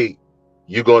say, hey,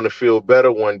 you're going to feel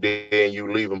better one day, and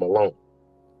you leave them alone.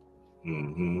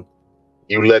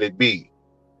 You let it be.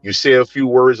 You say a few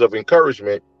words of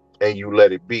encouragement and you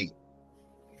let it be.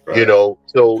 Right. You know,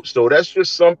 so that's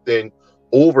just something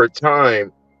over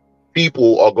time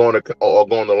people are going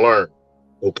to learn.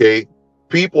 Okay.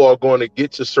 People are going to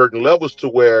get to certain levels to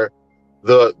where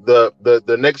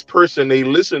the next person they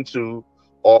listen to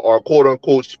or quote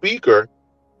unquote speaker,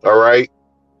 all right,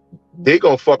 they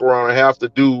gonna fuck around and have to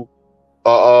do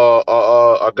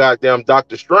a goddamn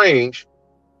Doctor Strange,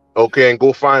 okay, and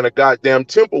go find a goddamn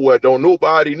temple where don't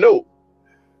nobody know.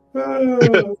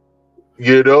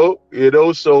 you know,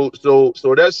 so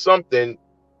that's something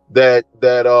that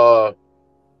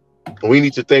we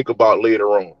need to think about later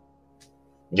on.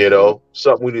 You know,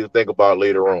 something we need to think about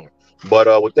later on.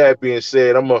 But with that being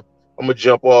said, I'm gonna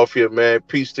jump off here, man.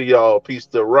 Peace to y'all. Peace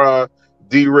to Ra,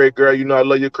 D-Ray, girl. You know I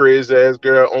love your crazy ass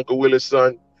girl, Uncle Willie's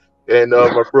son, and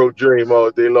my bro Dream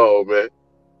all day long, man.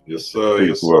 Yes, sir. Peace,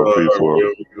 yes, sir.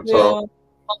 Peace, well.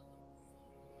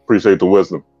 Appreciate the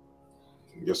wisdom.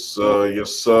 Yes, sir.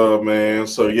 Yes, sir, man.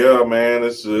 So yeah, man,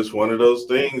 it's just one of those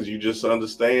things. You just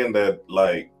understand that,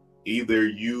 like, either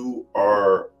you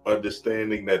are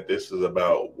understanding that this is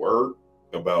about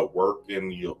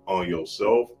working on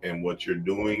yourself and what you're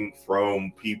doing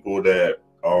from people that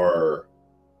are,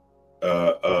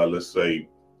 let's say,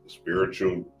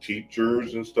 spiritual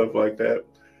teachers and stuff like that.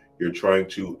 You're trying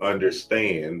to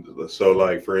understand. So,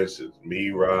 like, for instance,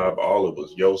 me, Rob, all of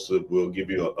us, Joseph, will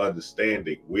give you an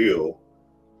understanding. We'll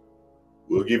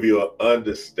give you an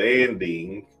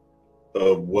understanding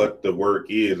of what the work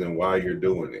is and why you're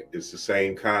doing it. It's the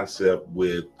same concept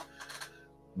with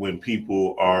when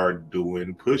people are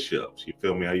doing push-ups. You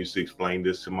feel me? I used to explain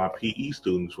this to my PE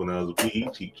students when I was a PE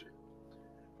teacher.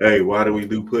 Hey, why do we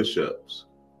do push-ups?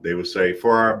 They would say,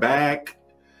 for our back,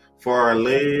 for our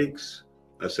legs.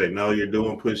 I say, no, you're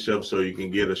doing push-ups so you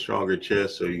can get a stronger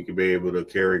chest, so you can be able to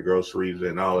carry groceries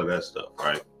and all of that stuff,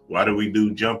 right? Why do we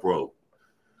do jump rope?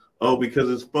 Oh, because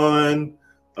it's fun.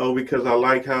 Oh, because I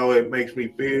like how it makes me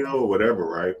feel or whatever,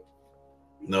 right?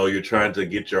 No, you're trying to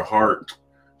get your heart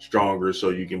stronger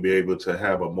so you can be able to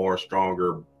have a more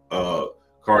stronger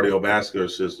cardiovascular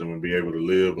system and be able to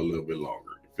live a little bit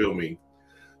longer. You feel me?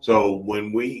 So what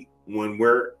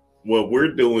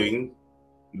we're doing,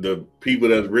 the people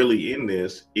that's really in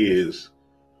this is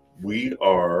we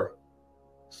are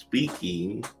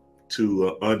speaking to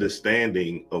an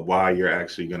understanding of why you're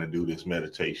actually going to do this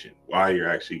meditation, why you're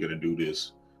actually going to do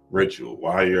this ritual,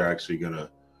 why you're actually going to,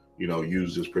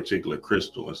 use this particular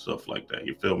crystal and stuff like that.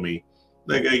 You feel me?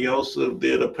 Nigga Yosef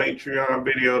did a Patreon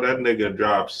video. That nigga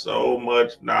dropped so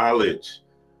much knowledge.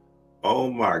 Oh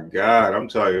my God. I'm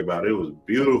talking about it was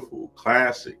beautiful,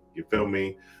 classic. You feel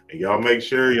me? And y'all make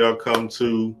sure y'all come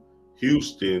to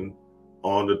Houston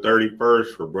on the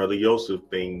 31st for Brother Yosef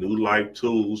thing, New Life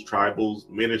Tools, Tribals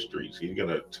Ministries. He's going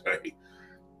to take,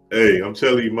 hey, I'm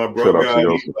telling you, my bro guy,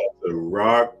 he's about to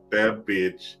rock that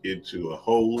bitch into a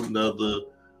whole nother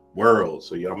world.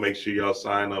 So y'all make sure y'all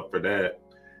sign up for that.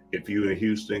 If you in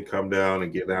Houston, come down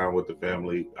and get down with the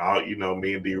family.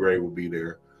 Me and D-Ray will be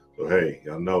there. So, hey,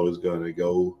 y'all know it's going to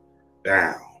go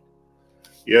down.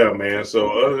 Yeah, man.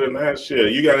 So other than that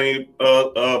shit, you got any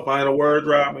final words,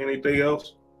 Rob? Anything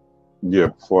else? Yeah,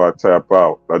 before I tap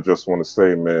out, I just want to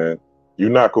say, man, you're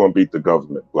not going to beat the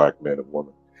government, black man and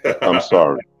woman. I'm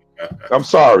sorry. I'm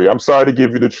sorry. I'm sorry to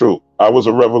give you the truth. I was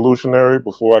a revolutionary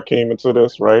before I came into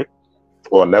this, right?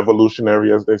 Or an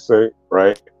evolutionary, as they say,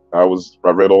 right? I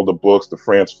read all the books, the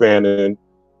Frantz Fanon,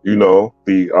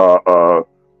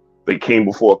 they came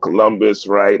before Columbus,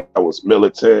 right? I was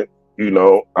militant, we're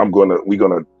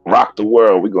gonna rock the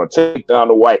world, we're gonna take down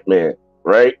the white man,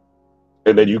 right?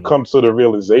 And then you come to the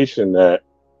realization that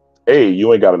A,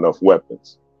 you ain't got enough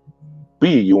weapons.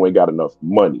 B, you ain't got enough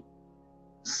money.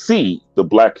 C, the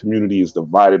black community is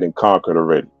divided and conquered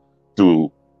already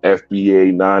through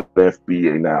FBA,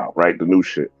 non-FBA now, right? The new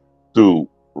shit. Through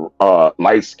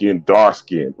light skin, dark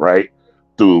skin, right?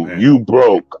 Through you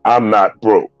broke, I'm not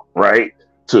broke, right?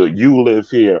 To you live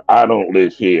here, I don't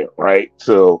live here, right?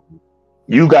 So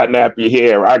you got nappy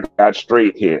hair, I got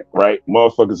straight hair, right?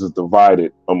 Motherfuckers is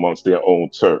divided amongst their own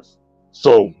turf.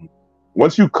 So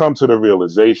once you come to the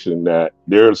realization that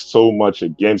there's so much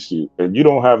against you and you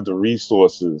don't have the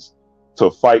resources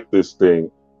to fight this thing,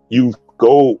 you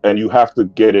go and you have to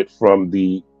get it from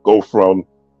the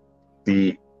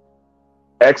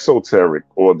exoteric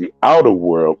or the outer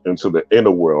world into the inner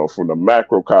world, from the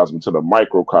macrocosm to the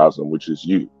microcosm, which is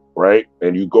you, right?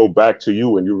 And you go back to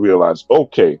you and you realize,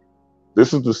 okay,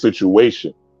 this is the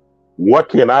situation. What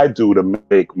can I do to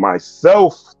make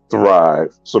myself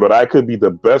thrive so that I could be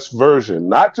the best version,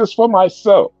 not just for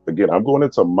myself. Again, I'm going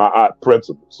into my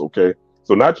principles, okay?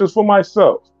 So not just for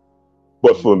myself,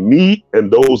 but for me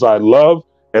and those I love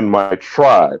and my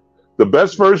tribe. The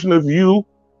best version of you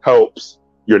helps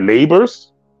your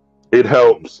neighbors. It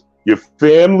helps your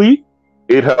family.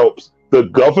 It helps the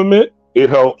government. It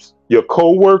helps your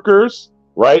co-workers,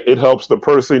 right? It helps the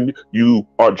person you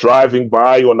are driving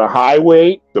by on the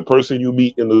highway, the person you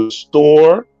meet in the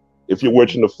store. If you're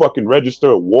watching the fucking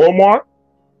register at Walmart,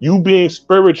 you being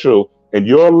spiritual and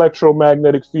your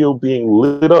electromagnetic field being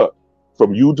lit up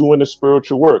from you doing the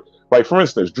spiritual work. Like, for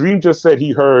instance, Dream just said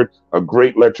he heard a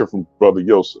great lecture from Brother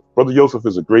Yosef. Brother Yosef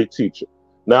is a great teacher.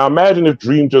 Now, imagine if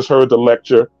Dream just heard the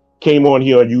lecture, came on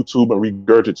here on YouTube and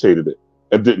regurgitated it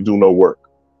and didn't do no work.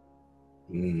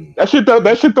 That shit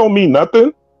don't mean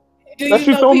nothing. That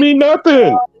shit don't mean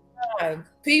nothing.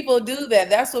 People do that.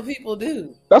 That's what people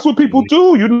do. That's what people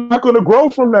do. You're not going to grow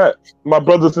from that, my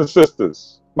brothers and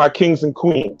sisters, my kings and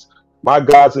queens, my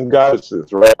gods and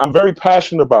goddesses, right? I'm very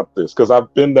passionate about this because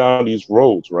I've been down these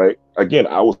roads, right? Again,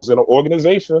 I was in an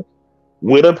organization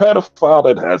with a pedophile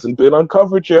that hasn't been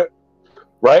uncovered yet,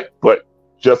 right? But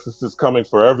justice is coming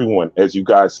for everyone, as you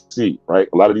guys see, right?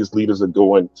 A lot of these leaders are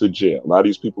going to jail. A lot of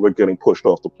these people are getting pushed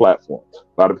off the platform.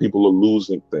 A lot of people are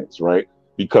losing things, right?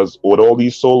 Because with all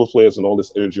these solar flares and all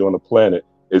this energy on the planet,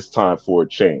 it's time for a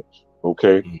change,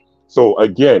 okay? So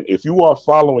again, if you are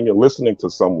following and listening to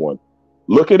someone,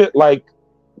 look at it like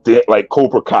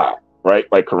Cobra Kai, right?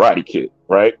 Like Karate Kid,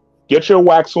 right? Get your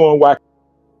wax on, wax.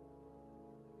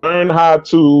 Learn how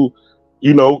to,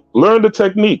 learn the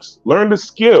techniques, learn the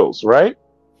skills, right?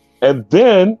 And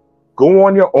then go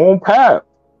on your own path.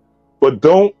 But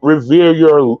don't revere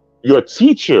your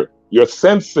teacher, your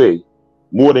sensei,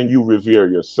 more than you revere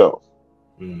yourself.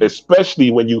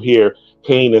 Especially when you hear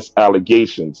heinous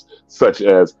allegations such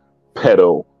as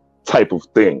pedo type of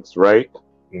things, right?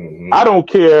 I don't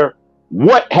care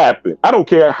what happened. I don't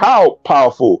care how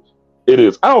powerful It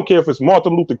is. I don't care if it's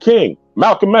Martin Luther King,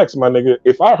 Malcolm X, my nigga.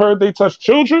 If I heard they touch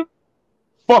children,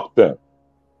 fuck them.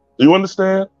 You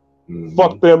understand?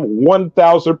 Fuck them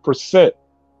 1,000%.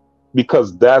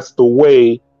 Because that's the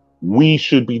way we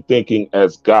should be thinking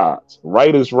as gods.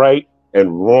 Right is right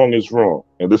and wrong is wrong.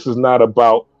 And this is not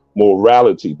about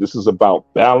morality. This is about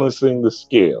balancing the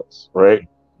scales, right?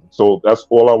 So that's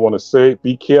all I want to say.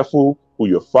 Be careful who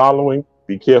you're following.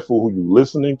 Be careful who you're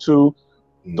listening to.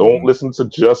 Don't listen to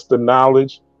just the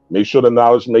knowledge. Make sure the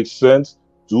knowledge makes sense.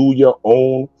 Do your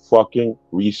own fucking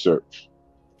research.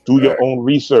 Do your own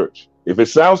research. If it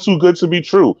sounds too good to be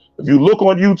true, if you look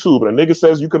on YouTube and a nigga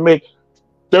says you can make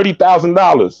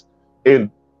 $30,000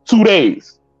 in 2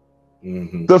 days,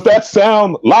 does that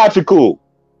sound logical?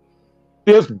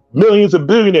 There's millions of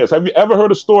billionaires. Have you ever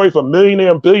heard a story of a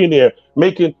millionaire and billionaire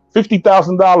making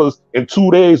 $50,000 in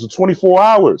 2 days or 24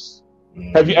 hours?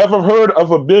 Have you ever heard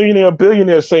of a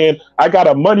billionaire saying, I got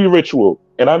a money ritual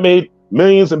and I made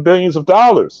millions and billions of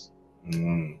dollars?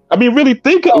 I mean, really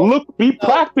think, look, be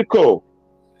practical.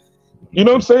 You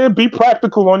know what I'm saying? Be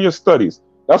practical on your studies.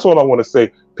 That's all I want to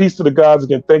say. Peace to the gods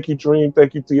again. Thank you, Dream.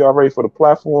 Thank you, TRA, for the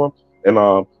platform.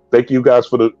 And thank you guys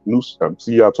for the new,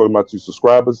 see y'all talking about you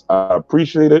subscribers. I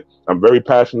appreciate it. I'm very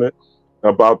passionate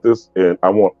about this. And I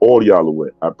want all y'all to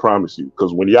win. I promise you.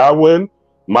 Because when y'all win,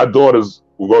 my daughters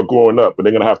are growing up, but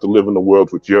they're going to have to live in the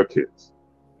world with your kids.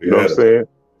 You know what I'm saying?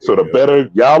 So the better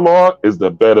y'all are is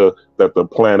the better that the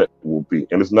planet will be.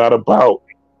 And it's not about,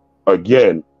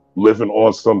 again, living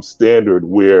on some standard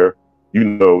where, you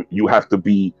know, you have to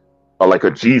be like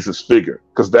a Jesus figure,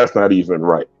 because that's not even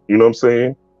right. You know what I'm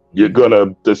saying? You're going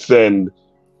to descend.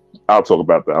 I'll talk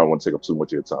about that. I don't want to take up too much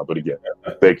of your time. But again,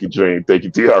 thank you, Jane. Thank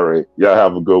you, TRA. Y'all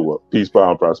have a good one. Peace,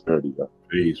 power, and prosperity. Y'all.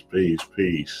 Peace, peace,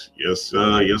 peace. Yes,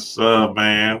 sir. Yes, sir,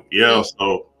 man. Yeah,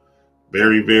 so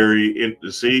very, very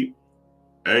interesting.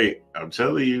 Hey, I'm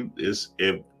telling you, it's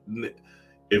if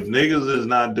niggas is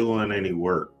not doing any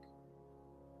work,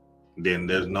 then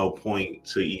there's no point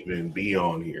to even be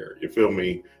on here. You feel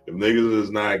me? If niggas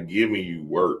is not giving you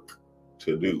work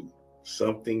to do,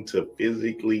 something to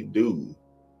physically do,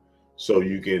 so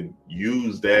you can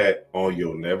use that on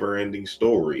your never-ending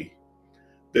story,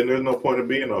 then there's no point of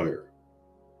being on here.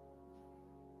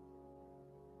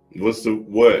 We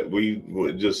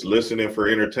just listening for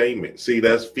entertainment. See,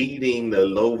 that's feeding the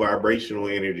low vibrational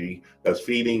energy. That's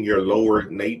feeding your lower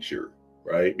nature,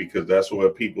 right? Because that's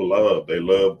what people love. They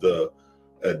love the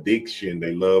addiction.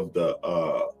 They love the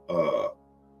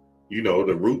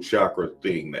the root chakra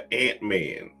thing, the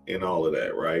Ant-Man and all of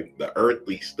that, right? The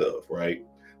earthly stuff, right?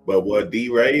 But what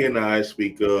D-Ray and I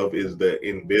speak of is the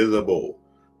invisible,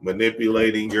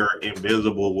 manipulating your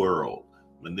invisible world.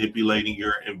 Manipulating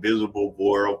your invisible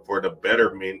world for the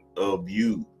betterment of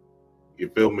you. You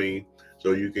feel me?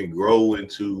 So you can grow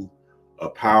into a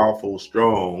powerful,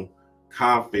 strong,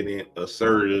 confident,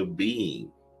 assertive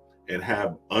being and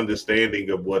have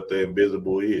understanding of what the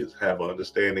invisible is. Have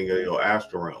understanding of your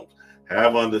astral realms.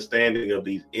 Have understanding of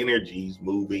these energies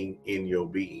moving in your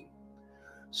being.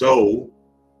 So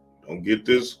don't get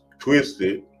this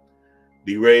twisted.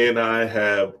 D-Ray and I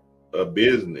have a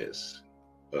business,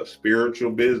 a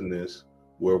spiritual business,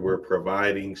 where we're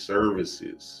providing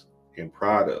services and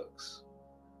products.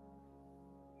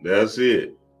 That's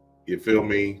it. You feel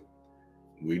me?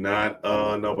 We not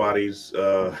nobody's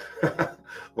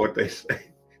what they say.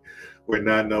 We're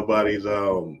not nobody's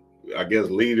I guess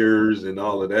leaders and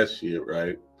all of that shit,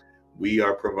 right? We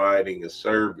are providing a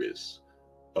service,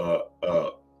 a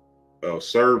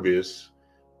service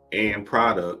and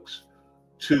products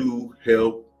to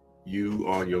help you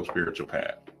on your spiritual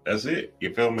path. That's it.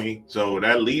 You feel me? So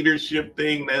that leadership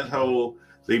thing, that whole,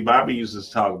 see, Bobby used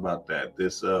to talk about that,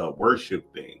 this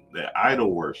worship thing, that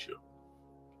idol worship.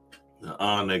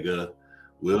 Nigga,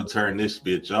 we'll turn this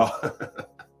bitch off.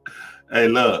 Hey,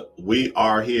 look, we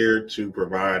are here to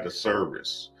provide a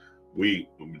service.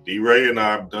 D-Ray and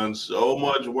I have done so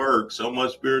much work, so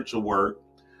much spiritual work,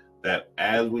 that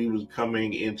as we was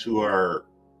coming into our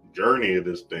journey of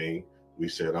this thing, we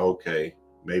said, okay,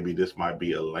 maybe this might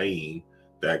be a lane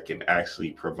that can actually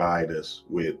provide us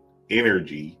with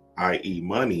energy, i.e.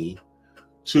 money,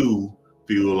 to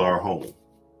fuel our home.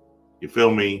 You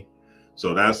feel me?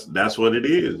 So that's what it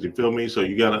is. You feel me? So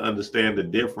you got to understand the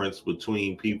difference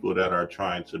between people that are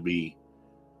trying to be,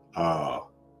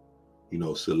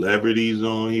 celebrities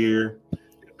on here,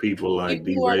 people like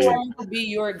people are trying to be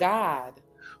your God.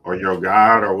 Or your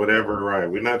God or whatever, right?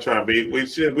 We're not trying to be,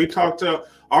 we talk to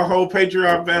our whole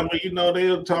Patreon family,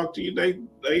 they'll talk to you,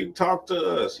 they talk to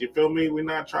us, you feel me? We're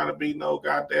not trying to be no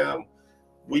goddamn,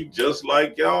 we just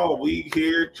like y'all. We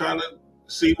here trying to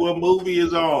see what movie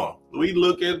is on. We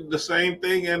look at the same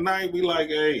thing at night. We like,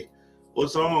 hey,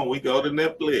 what's on? We go to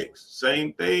Netflix.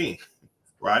 Same thing,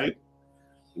 right?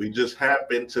 We just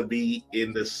happen to be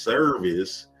in the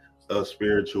service of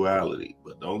spirituality.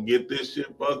 But don't get this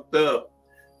shit fucked up.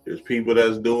 There's people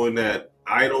that's doing that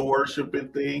idol worshiping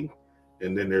thing,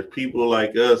 and then there's people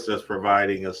like us that's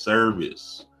providing a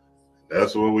service.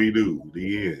 That's what we do.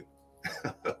 The end.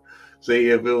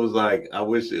 See, if it was like, I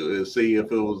wish it would see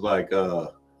if it was like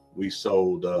we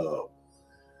sold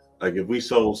like if we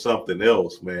sold something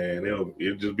else, man,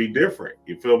 it'd just be different.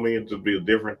 You feel me? It'd just be a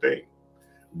different thing.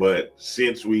 But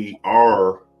since we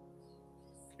are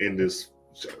in this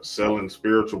selling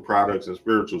spiritual products and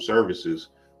spiritual services,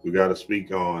 we got to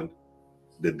speak on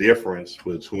the difference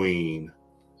between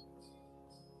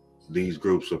these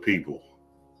groups of people.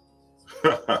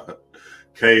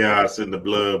 Chaos in the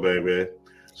blood, baby.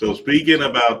 So speaking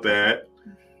about that,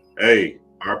 hey,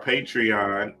 our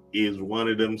Patreon is one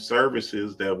of them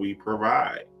services that we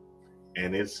provide.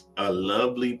 And it's a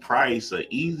lovely price, an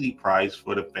easy price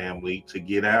for the family to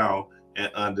get out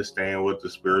and understand what the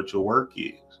spiritual work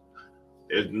is.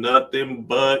 There's nothing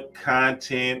but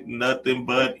content, nothing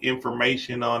but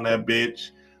information on that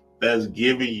bitch that's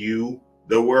giving you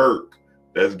the work,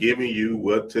 that's giving you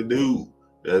what to do,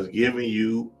 that's giving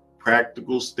you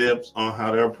practical steps on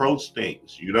how to approach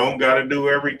things. You don't got to do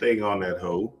everything on that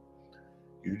hoe.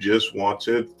 You just want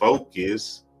to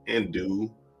focus and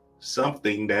do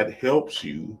something that helps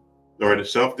you, or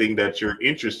something that you're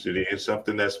interested in,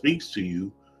 something that speaks to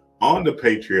you on the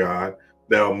Patreon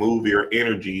that'll move your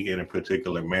energy in a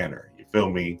particular manner. You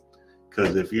feel me?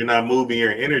 Because if you're not moving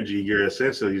your energy, you're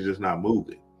essentially just not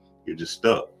moving. You're just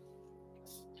stuck.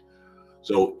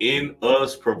 So in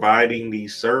us providing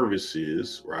these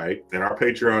services, right, and our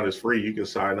Patreon is free. You can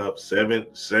sign up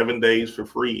seven days for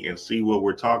free and see what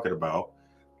we're talking about.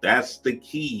 That's the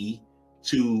key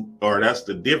to, or that's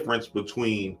the difference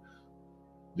between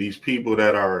these people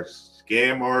that are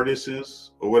scam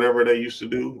artists or whatever they used to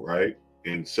do, right,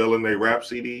 and selling their rap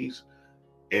CDs,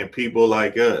 and people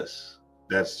like us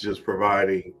that's just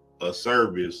providing a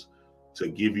service to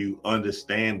give you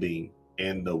understanding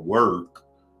and the work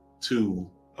to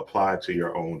apply to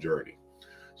your own journey.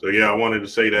 So yeah, I wanted to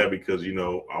say that because, you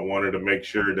know, I wanted to make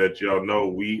sure that y'all know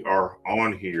we are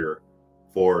on here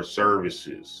for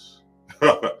services.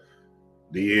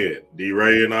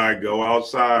 D-Ray and I go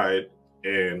outside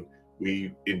and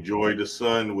we enjoy the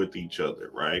sun with each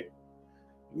other, right?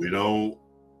 We don't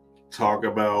talk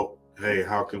about, hey,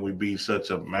 how can we be such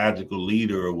a magical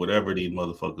leader or whatever these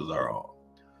motherfuckers are on.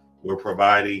 We're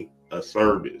providing a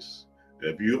service.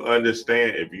 If you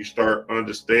understand, if you start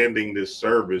understanding this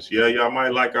service, yeah, y'all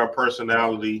might like our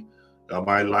personality, y'all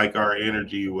might like our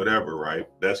energy, whatever, right?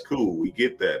 That's cool. We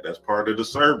get that. That's part of the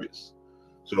service.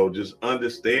 So just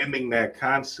understanding that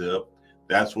concept,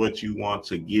 that's what you want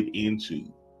to get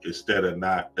into instead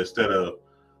of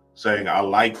saying, I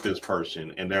like this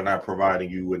person and they're not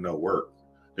providing you with no work.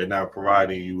 They're not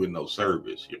providing you with no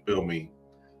service. You feel me?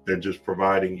 They're just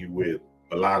providing you with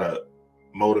a lot of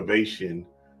motivation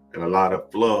and a lot of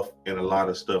fluff and a lot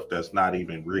of stuff that's not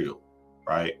even real,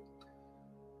 right?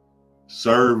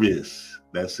 Service.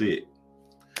 That's it.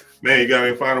 Man, you got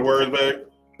any final words, babe?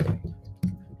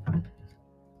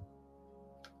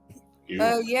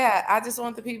 Yeah, I just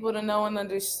want the people to know and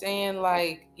understand,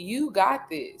 like, you got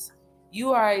this.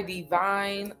 You are a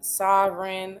divine,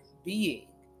 sovereign being.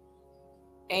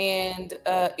 And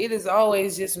it is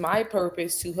always just my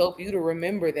purpose to help you to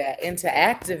remember that and to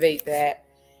activate that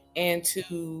and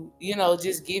to, you know,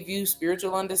 just give you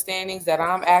spiritual understandings that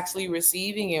I'm actually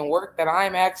receiving and work that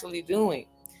I'm actually doing.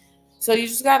 So you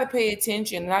just got to pay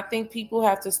attention. And I think people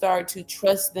have to start to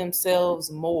trust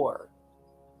themselves more.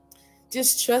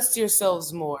 Just trust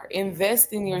yourselves more.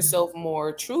 Invest in yourself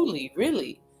more. Truly,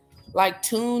 really. Like,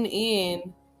 tune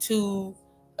in to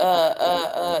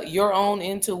your own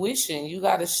intuition. You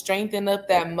got to strengthen up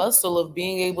that muscle of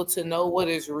being able to know what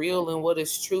is real and what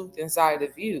is truth inside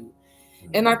of you.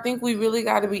 And I think we really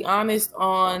got to be honest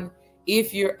on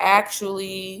if you're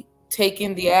actually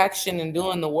taking the action and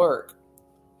doing the work.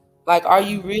 Like, are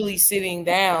you really sitting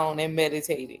down and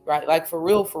meditating, right? Like, for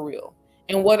real, for real.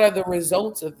 And what are the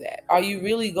results of that? Are you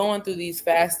really going through these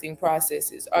fasting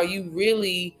processes? Are you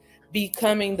really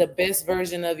becoming the best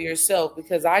version of yourself?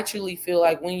 Because I truly feel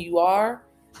like when you are,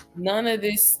 none of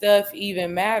this stuff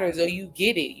even matters, or you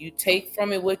get it. You take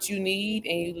from it what you need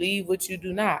and you leave what you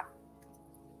do not.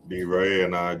 D-Ray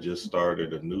and I just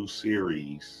started a new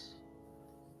series,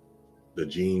 The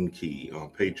Gene Key, on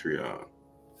Patreon.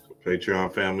 So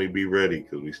Patreon family, be ready,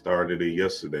 because we started it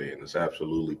yesterday and it's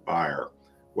absolutely fire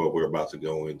what we're about to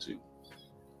go into.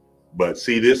 But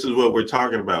see, this is what we're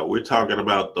talking about. We're talking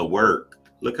about the work.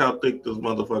 Look how thick this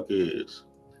motherfucker is.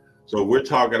 So we're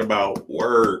talking about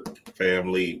work,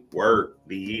 family, work,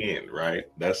 the end, right?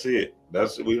 That's it.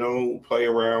 We don't play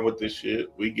around with this shit.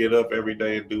 We get up every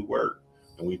day and do work,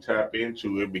 and we tap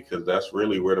into it because that's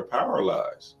really where the power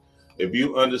lies. If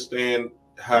you understand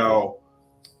how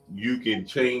you can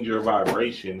change your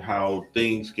vibration, how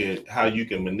you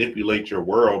can manipulate your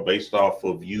world based off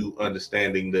of you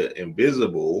understanding the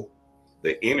invisible,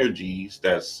 the energies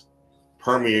that's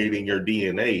permeating your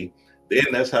DNA, then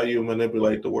that's how you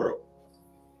manipulate the world.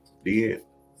 The end,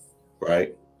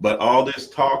 right? But all this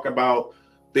talk about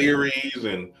theories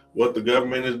and what the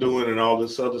government is doing and all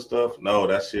this other stuff, no,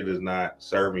 that shit is not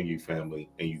serving you, family.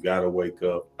 And you got to wake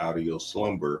up out of your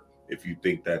slumber if you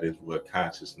think that is what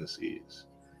consciousness is.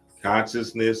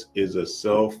 Consciousness is a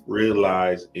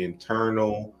self-realized,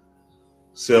 internal,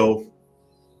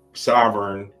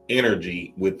 self-sovereign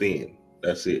energy within.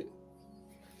 That's it.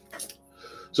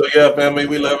 So yeah, family,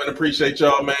 we love and appreciate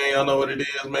y'all, man. Y'all know what it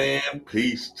is, man.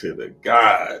 Peace to the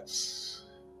gods.